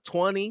about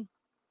 20.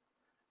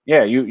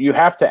 Yeah, you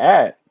have to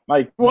add.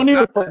 Like,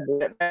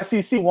 the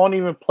SEC won't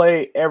even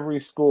play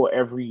every school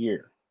every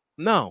year.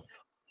 No.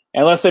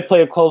 Unless they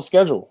play a closed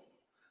schedule.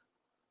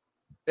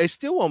 They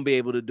still won't be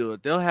able to do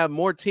it. They'll have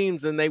more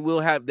teams than they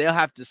will have. They'll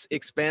have to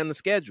expand the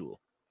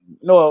schedule.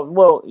 No,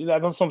 well,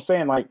 that's what I'm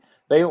saying. Like,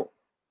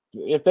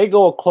 if they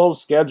go a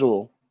closed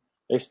schedule,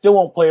 they still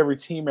won't play every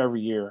team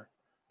every year.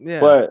 Yeah.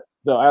 But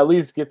they'll at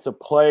least get to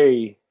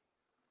play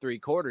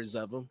 3/4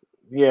 of them.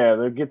 Yeah,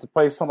 they'll get to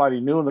play somebody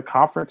new in the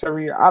conference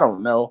every year. I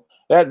don't know.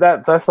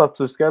 That's up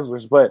to the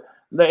schedulers, but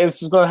it's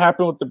just going to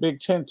happen with the Big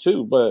Ten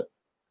too.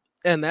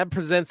 And that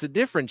presents a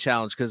different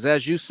challenge because,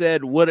 as you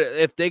said, what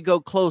if they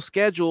go close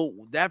schedule?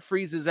 That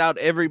freezes out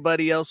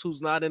everybody else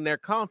who's not in their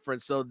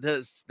conference. So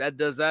does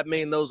that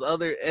mean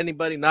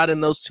anybody not in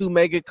those 2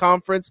 mega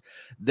conference,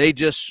 they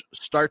just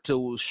start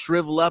to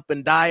shrivel up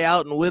and die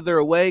out and wither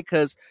away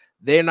because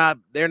they're not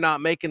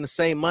making the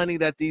same money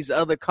that these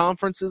other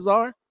conferences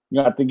are?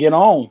 You have to get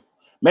on.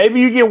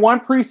 Maybe you get one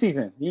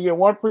preseason.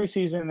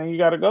 And then you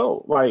got to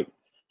go. Like,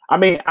 I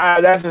mean,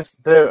 that's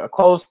just the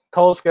close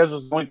schedule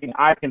is the only thing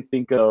I can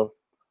think of,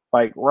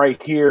 like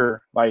right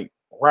here, like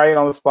right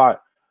on the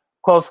spot.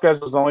 Close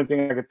schedule is the only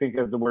thing I can think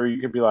of where you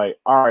could be like,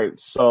 all right,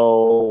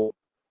 so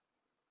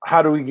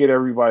how do we get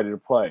everybody to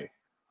play?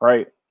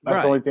 Right?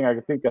 That's the only thing I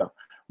can think of.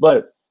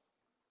 But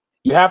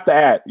you have to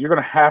add. You're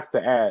going to have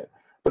to add.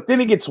 But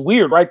then it gets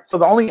weird, right? So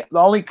the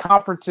only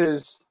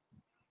conferences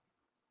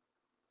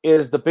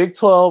is the Big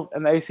 12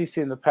 and the ACC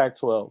and the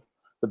Pac-12.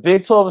 The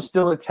Big 12 is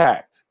still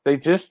intact. They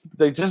just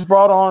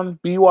brought on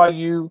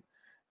BYU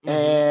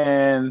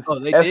and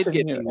they did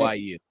get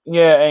BYU.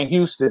 And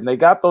Houston. They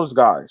got those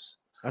guys.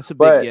 That's a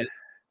big get.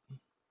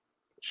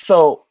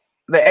 So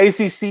the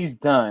ACC's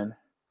done.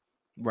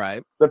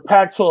 Right. The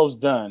Pac-12's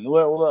done.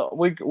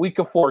 We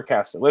can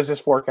forecast it. Let's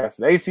just forecast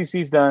it. The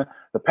ACC's done.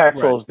 The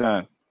Pac-12's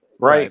done.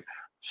 Right?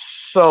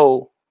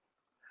 So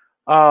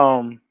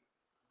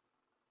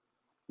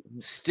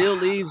still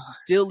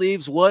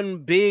leaves one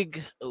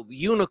big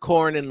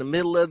unicorn in the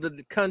middle of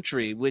the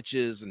country, which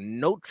is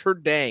Notre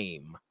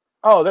Dame.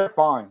 Oh, they're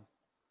fine.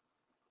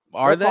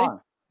 Are they? Fine.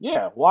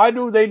 Yeah. Why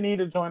do they need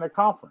to join a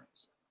conference?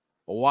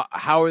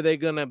 How are they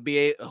going to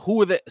be?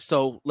 Who are they?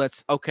 So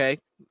let's go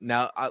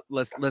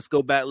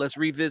back. Let's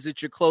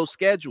revisit your closed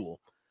schedule.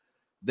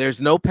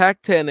 There's no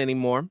Pac-10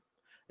 anymore.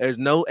 There's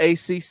no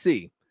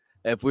ACC.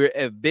 If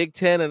Big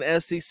 10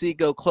 and SEC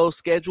go close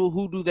schedule,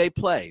 who do they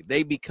play?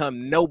 They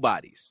become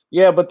nobodies.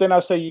 Yeah, but then I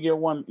say you get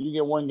one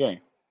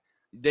game.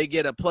 They're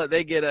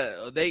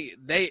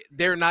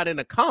not in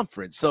a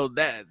conference, so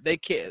that they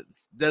can't.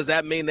 Does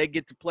that mean they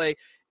get to play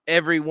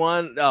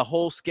a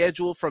whole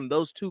schedule from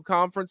those 2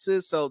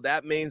 conferences? So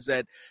that means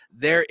that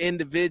their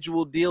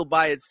individual deal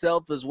by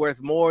itself is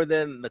worth more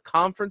than the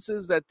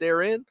conferences that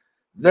they're in.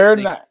 They're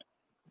not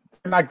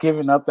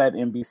giving up that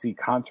NBC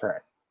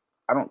contract.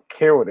 I don't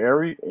care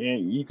whatever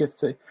you can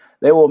say.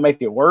 They will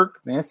make it work.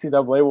 The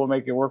NCAA will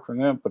make it work for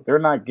them, but they're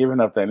not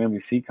giving up that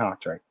NBC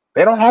contract.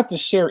 They don't have to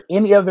share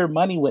any of their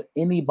money with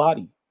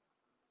anybody.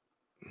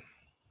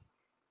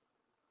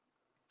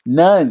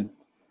 None.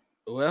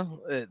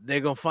 Well, they're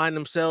gonna find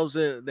themselves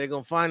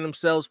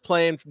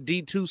playing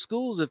D2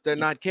 schools if they're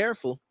not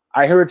careful.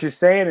 I hear what you're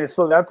saying, and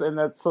that's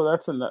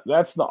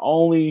the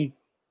only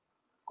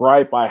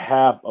gripe I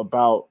have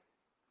about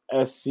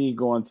SC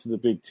going to the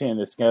Big Ten,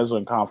 the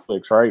scheduling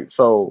conflicts, right?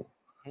 So,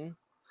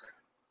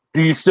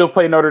 do you still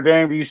play Notre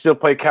Dame? Do you still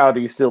play Cal?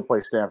 Do you still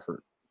play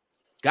Stanford?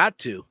 Got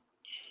to,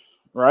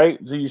 right?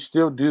 Do you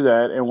still do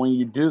that? And when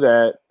you do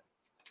that,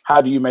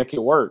 how do you make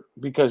it work?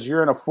 Because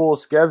you're in a full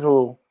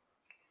schedule.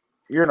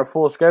 You're in a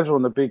full schedule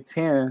in the Big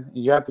Ten.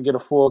 And you have to get a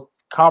full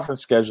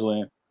conference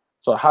schedule in.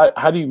 So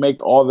how do you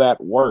make all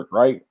that work,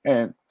 right?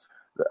 And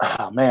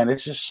man,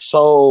 it's just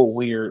so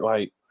weird,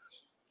 like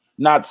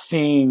not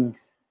seeing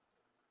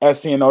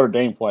SC and Notre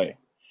Dame play,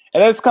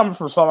 and that's coming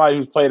from somebody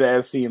who's played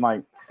at SC and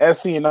like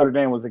SC and Notre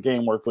Dame was a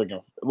game worth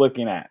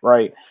looking at,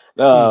 right?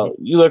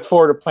 You look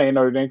forward to playing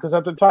Notre Dame because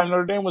at the time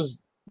Notre Dame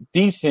was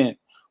decent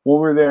when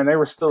we were there, and they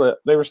were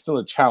still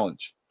a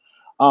challenge.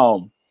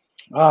 Oh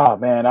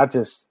man,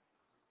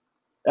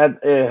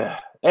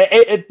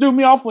 it threw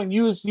me off when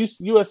USC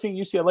and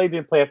UCLA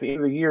didn't play at the end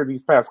of the year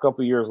these past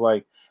couple of years.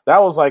 Like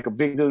that was like a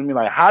big deal to me.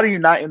 Like, how do you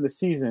not end the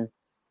season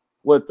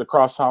with the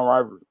crosstown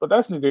rivalry? But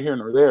that's neither here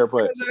nor there.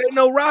 But there ain't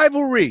no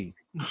rivalry.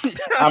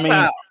 I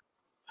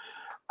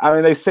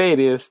mean, they say it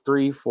is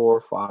 3,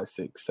 4, 5,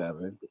 6,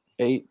 7,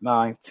 8,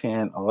 9,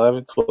 10,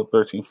 11, 12,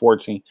 13,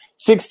 14.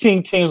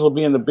 16 teams will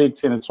be in the Big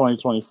 10 in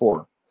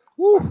 2024.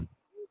 Woo.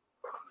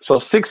 So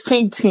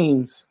 16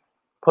 teams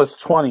plus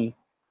 20.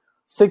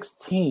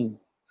 16.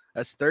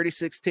 That's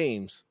 36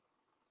 teams.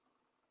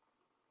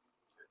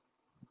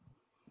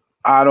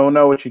 I don't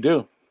know what you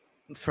do.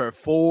 For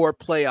 4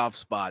 playoff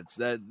spots.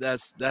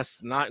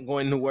 That's not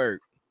going to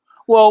work.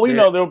 Well, we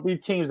know there'll be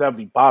teams that'll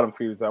be bottom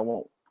feeders that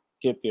won't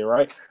get there,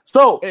 right?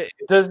 So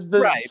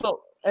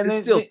it's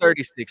still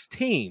 36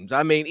 teams.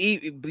 I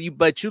mean,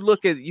 but you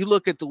look at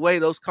the way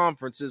those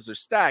conferences are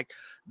stacked.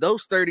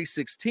 Those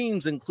 36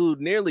 teams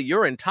include nearly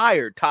your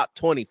entire top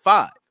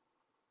 25.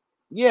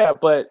 Yeah,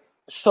 but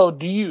so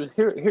do you?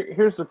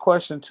 Here's the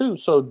question too.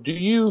 So do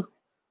you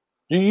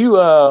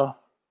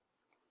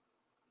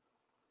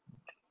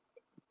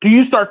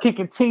start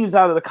kicking teams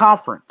out of the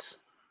conference?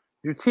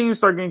 Do teams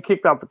start getting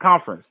kicked out the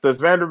conference? Does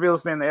Vanderbilt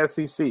stay in the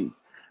SEC?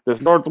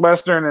 Does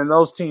Northwestern and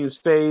those teams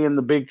stay in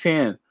the Big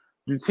 10?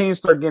 Do teams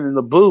start getting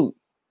the boot?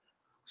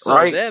 So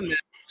right? then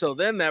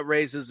that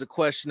raises the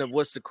question of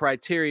what's the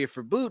criteria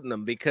for booting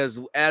them? Because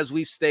as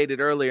we stated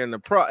earlier in the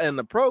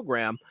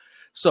program,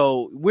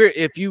 so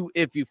if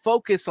you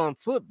focus on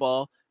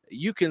football,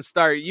 you can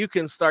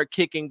start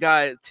kicking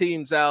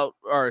teams out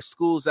or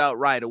schools out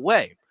right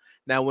away.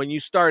 Now, when you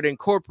start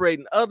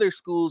incorporating other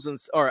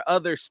schools or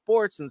other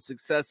sports and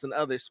success in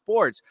other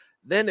sports,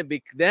 then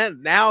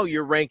now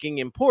you're ranking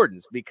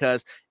importance,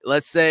 because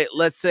let's say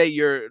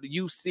your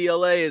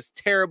UCLA is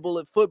terrible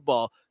at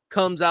football,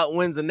 comes out,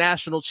 wins a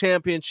national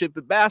championship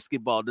at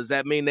basketball. Does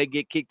that mean they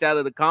get kicked out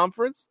of the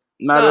conference?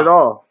 Not at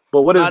all.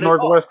 But what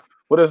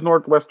is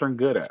Northwestern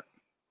good at?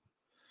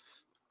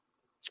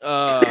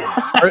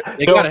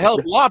 They got a hell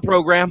of a law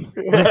program.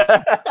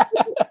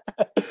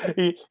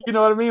 You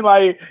know what I mean?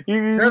 Like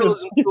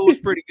journalism school is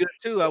pretty good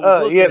too. I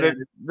was looking at it.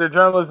 The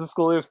journalism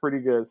school is pretty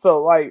good.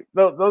 So like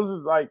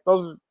those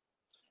are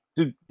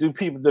do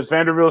people, does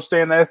Vanderbilt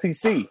stay in the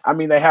SEC? I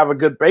mean, they have a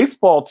good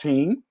baseball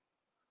team,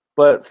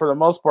 but for the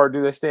most part,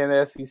 do they stay in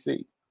the SEC?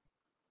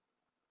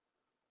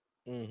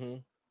 Mm-hmm.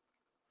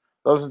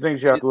 Those are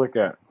things you have to look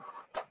at.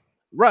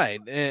 Right,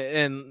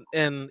 and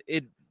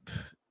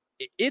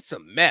it's a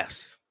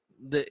mess.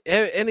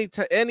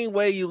 Any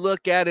way you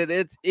look at it,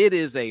 it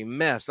is a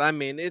mess. I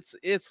mean,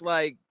 it's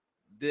like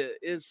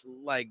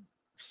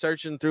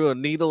searching through a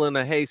needle in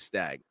a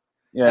haystack.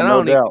 Yeah, and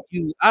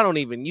I don't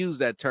even use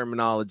that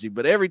terminology,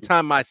 but every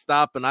time I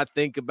stop and I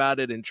think about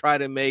it and try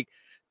to make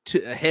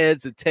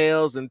heads or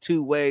tails in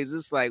two ways,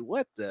 it's like,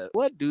 what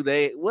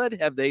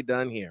have they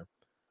done here?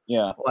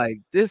 Yeah, like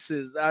this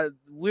is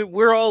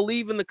we're all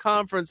leaving the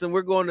conference and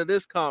we're going to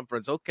this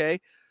conference. Okay.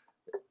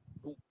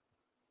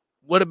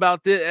 What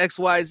about the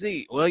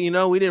XYZ?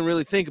 Well, we didn't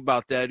really think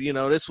about that.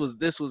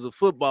 This was a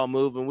football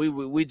move, and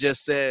we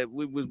just said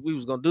we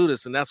was gonna do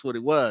this, and that's what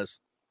it was.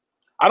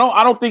 I do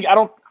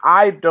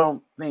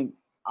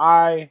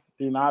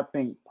not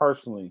think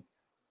personally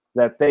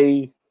that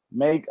they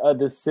make a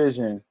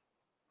decision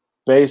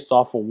based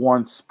off of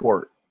one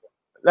sport.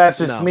 That's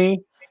just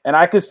me, and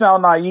I could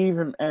sound naive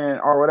and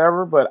or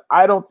whatever, but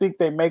I don't think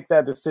they make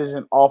that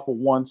decision off of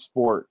one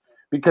sport,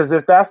 because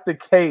if that's the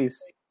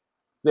case,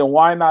 then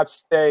why not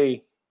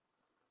stay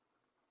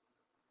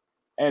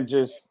and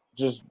just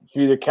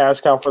be the cash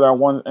cow for that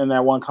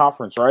one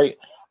conference, right?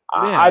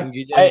 Yeah,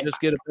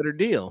 just get a better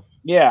deal.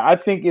 Yeah, I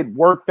think it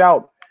worked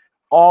out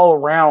all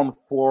around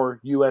for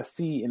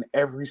USC in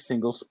every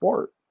single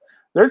sport.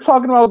 They're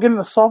talking about getting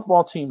a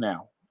softball team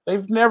now.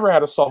 They've never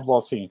had a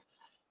softball team,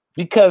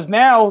 because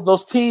now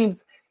those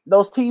teams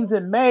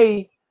in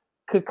May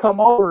could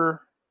come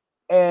over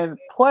and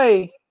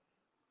play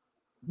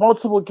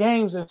multiple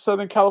games in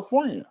Southern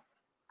California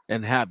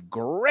and have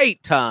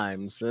great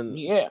times. And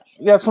yeah,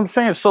 that's what I'm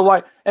saying. So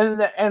like,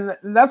 and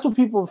that's what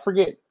people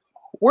forget.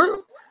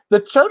 The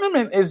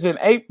tournament is in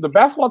April. The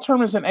basketball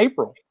tournament is in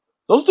April.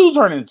 Those dudes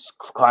aren't in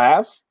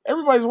class.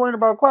 Everybody's worrying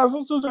about class.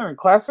 Those dudes aren't in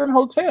class. They're in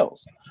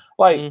hotels.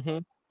 Like,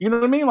 You know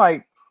what I mean?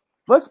 Like,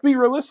 let's be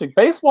realistic.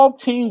 Baseball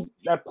teams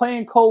that play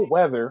in cold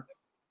weather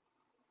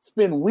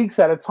spend weeks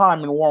at a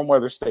time in warm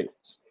weather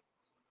states.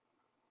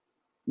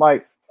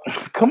 Like,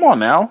 come on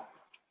now.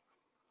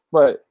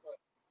 But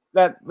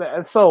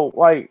so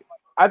like,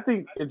 I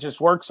think it just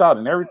works out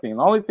in everything.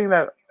 The only thing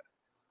that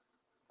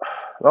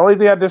The only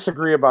thing I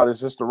disagree about is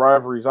just the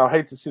rivalries. I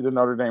hate to see the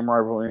Notre Dame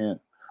rivalry in.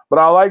 But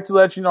I'd like to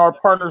let you know our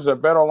partners at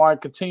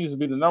BetOnline continues to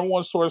be the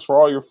 #1 source for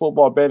all your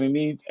football betting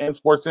needs and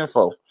sports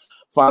info.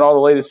 Find all the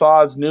latest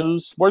odds,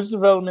 news, sports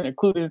development,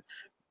 including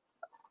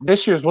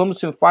this year's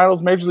Wimbledon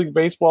Finals, Major League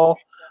Baseball,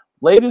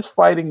 latest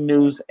fighting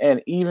news,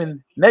 and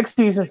even next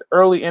season's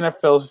early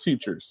NFL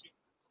futures.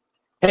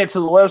 Head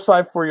to the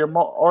website for your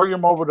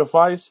mobile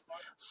device.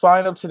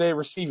 Sign up today.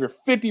 Receive your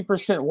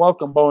 50%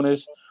 welcome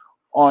bonus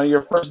on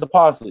your first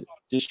deposit.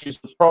 Just use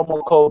the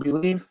promo code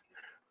BELIEVE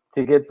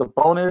to get the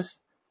bonus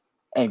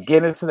and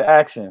get into the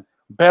action.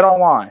 Bet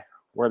online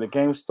where the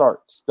game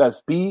starts.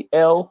 That's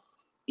BLEAV.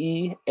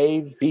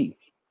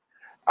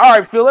 All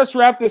right, Phil, let's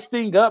wrap this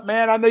thing up,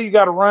 man. I know you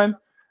got to run.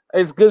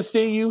 It's good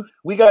seeing you.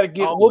 We got to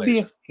get.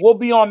 Always. We'll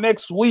be on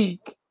next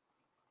week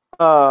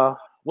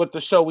with the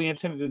show we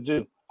intended to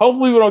do.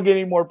 Hopefully, we don't get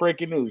any more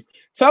breaking news.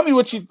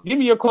 Give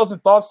me your closing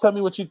thoughts. Tell me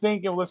what you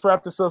think, and let's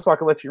wrap this up so I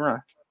can let you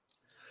run.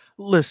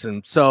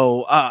 Listen,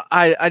 so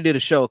I did a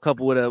show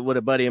with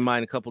a buddy of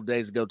mine a couple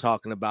days ago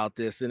talking about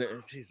this, and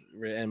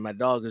my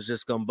dog is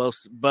just gonna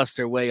bust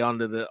her way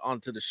onto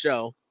the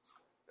show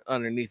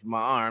underneath my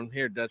arm.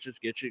 Here, Duchess,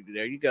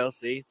 there you go.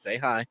 See, say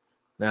hi.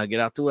 Now get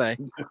out the way.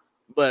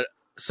 But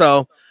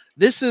so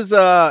this is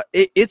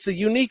it's a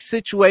unique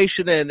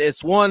situation, and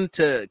it's one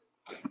to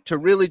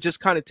really just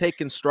kind of take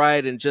in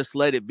stride and just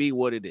let it be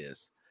what it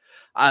is.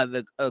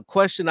 The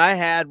question I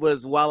had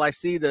was, while I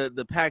see the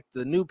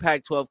new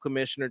Pac-12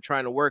 commissioner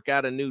trying to work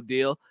out a new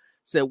deal,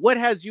 said, what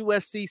has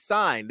USC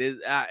signed?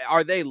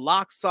 Are they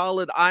lock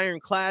solid,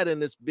 ironclad in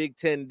this Big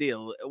 10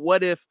 deal?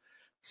 What if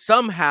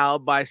somehow,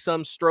 by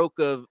some stroke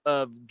of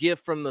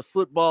gift from the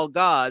football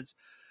gods,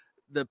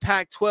 the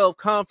Pac-12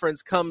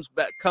 conference comes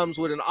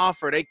with an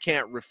offer they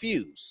can't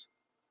refuse?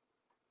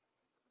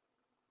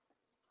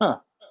 Huh.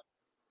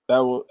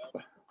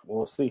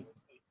 We'll see.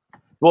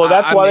 Well,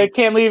 that's why they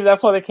can't leave.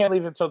 That's why they can't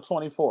leave until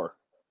 24,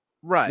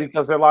 right?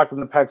 Because they're locked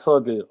in the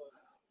Pac-12 deal.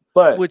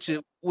 But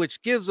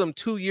which gives them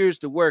 2 years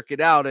to work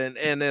it out. And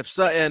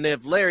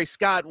if Larry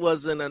Scott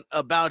wasn't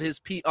about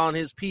on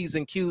his P's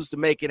and Q's to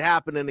make it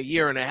happen in a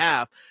year and a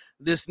half,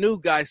 this new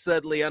guy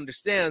suddenly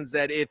understands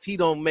that if he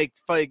don't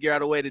figure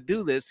out a way to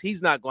do this,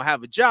 he's not going to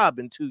have a job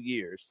in 2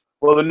 years.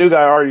 Well, the new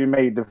guy already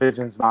made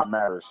divisions not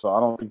matter, so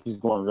I don't think he's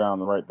going down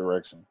the right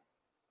direction.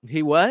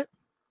 He what?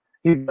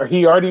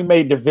 He already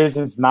made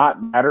divisions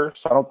not matter,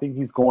 so I don't think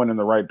he's going in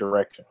the right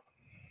direction.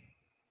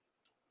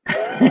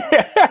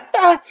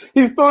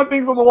 He's throwing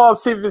things on the wall,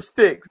 see if it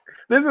sticks.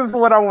 This is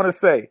what I want to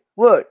say.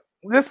 Look,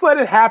 just let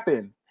it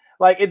happen.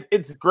 Like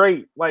it's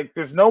great. Like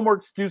there's no more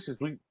excuses.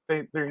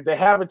 They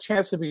have a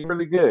chance to be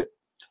really good.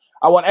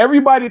 I want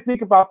everybody to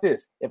think about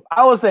this. If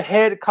I was a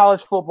head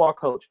college football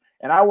coach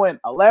and I went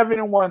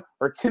 11-1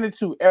 or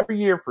 10-2 every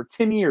year for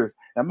 10 years,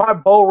 and my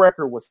bowl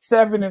record was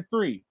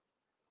 7-3.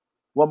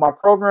 Will my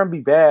program be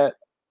bad?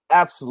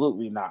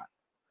 Absolutely not.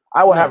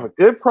 I will have a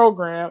good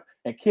program,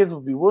 and kids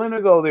will be willing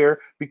to go there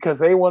because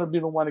they want to be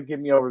the one to get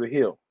me over the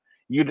hill.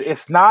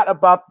 It's not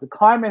about the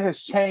climate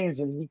has changed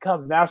and it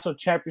becomes national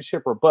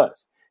championship or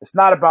bust. It's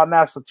not about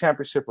national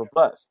championship or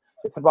bust.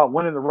 It's about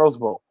winning the Rose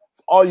Bowl.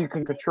 It's all you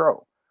can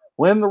control.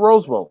 Win the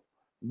Rose Bowl.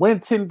 Win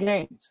 10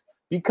 games.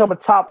 Become a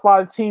top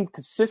 5 team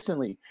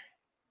consistently.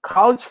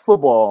 College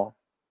football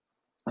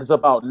is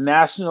about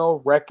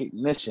national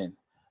recognition.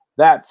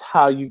 That's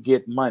how you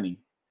get money.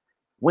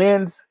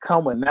 Wins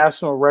come with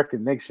national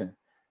recognition.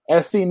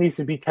 SC needs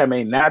to become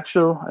a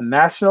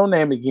national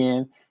name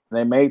again, and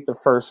they made the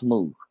first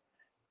move.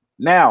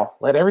 Now,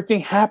 let everything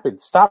happen.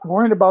 Stop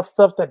worrying about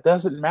stuff that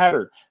doesn't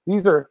matter.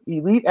 These are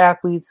elite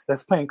athletes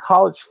that's playing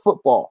college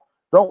football.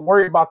 Don't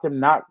worry about them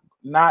not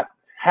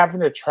having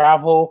to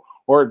travel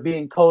or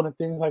being cold and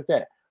things like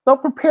that. They'll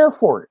prepare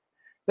for it.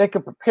 They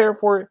can prepare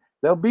for it.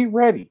 They'll be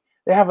ready.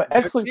 They have an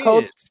excellent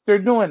coach. They're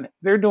doing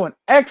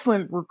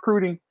excellent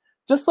recruiting.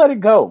 Just let it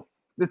go.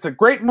 It's a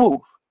great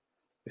move.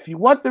 If you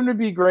want them to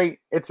be great,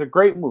 it's a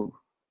great move.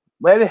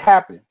 Let it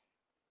happen.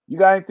 You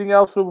got anything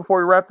else before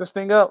we wrap this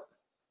thing up?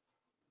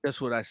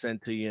 That's what I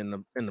sent to you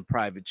in the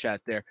private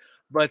chat there.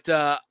 But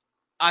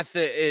I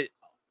think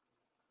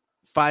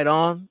fight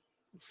on.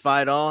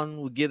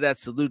 We'll give that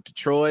salute to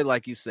Troy,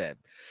 like you said.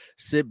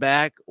 Sit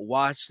back,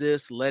 watch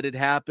this, let it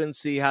happen,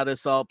 see how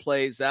this all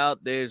plays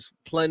out. There's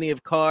plenty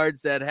of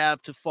cards that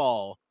have to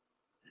fall.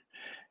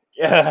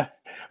 Yeah,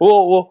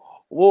 we'll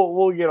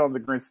get on the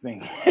Grinch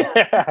thing.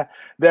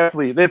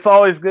 Definitely, it's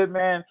always good,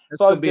 man.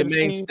 It's always gonna be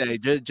a mainstay.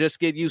 Just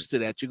get used to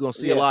that. You're gonna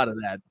see a lot of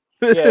that.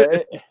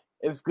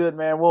 It's good,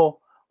 man.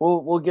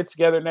 We'll get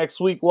together next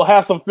week. We'll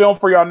have some film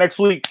for y'all next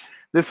week.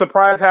 This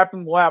surprise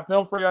happened. We'll have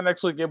film for y'all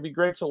next week. It'll be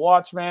great to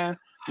watch, man.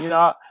 You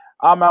know,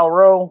 I'm Al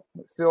Rowe,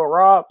 still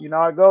Rob. You know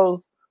how it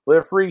goes.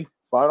 Live free.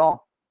 Fight on.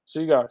 See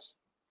you guys.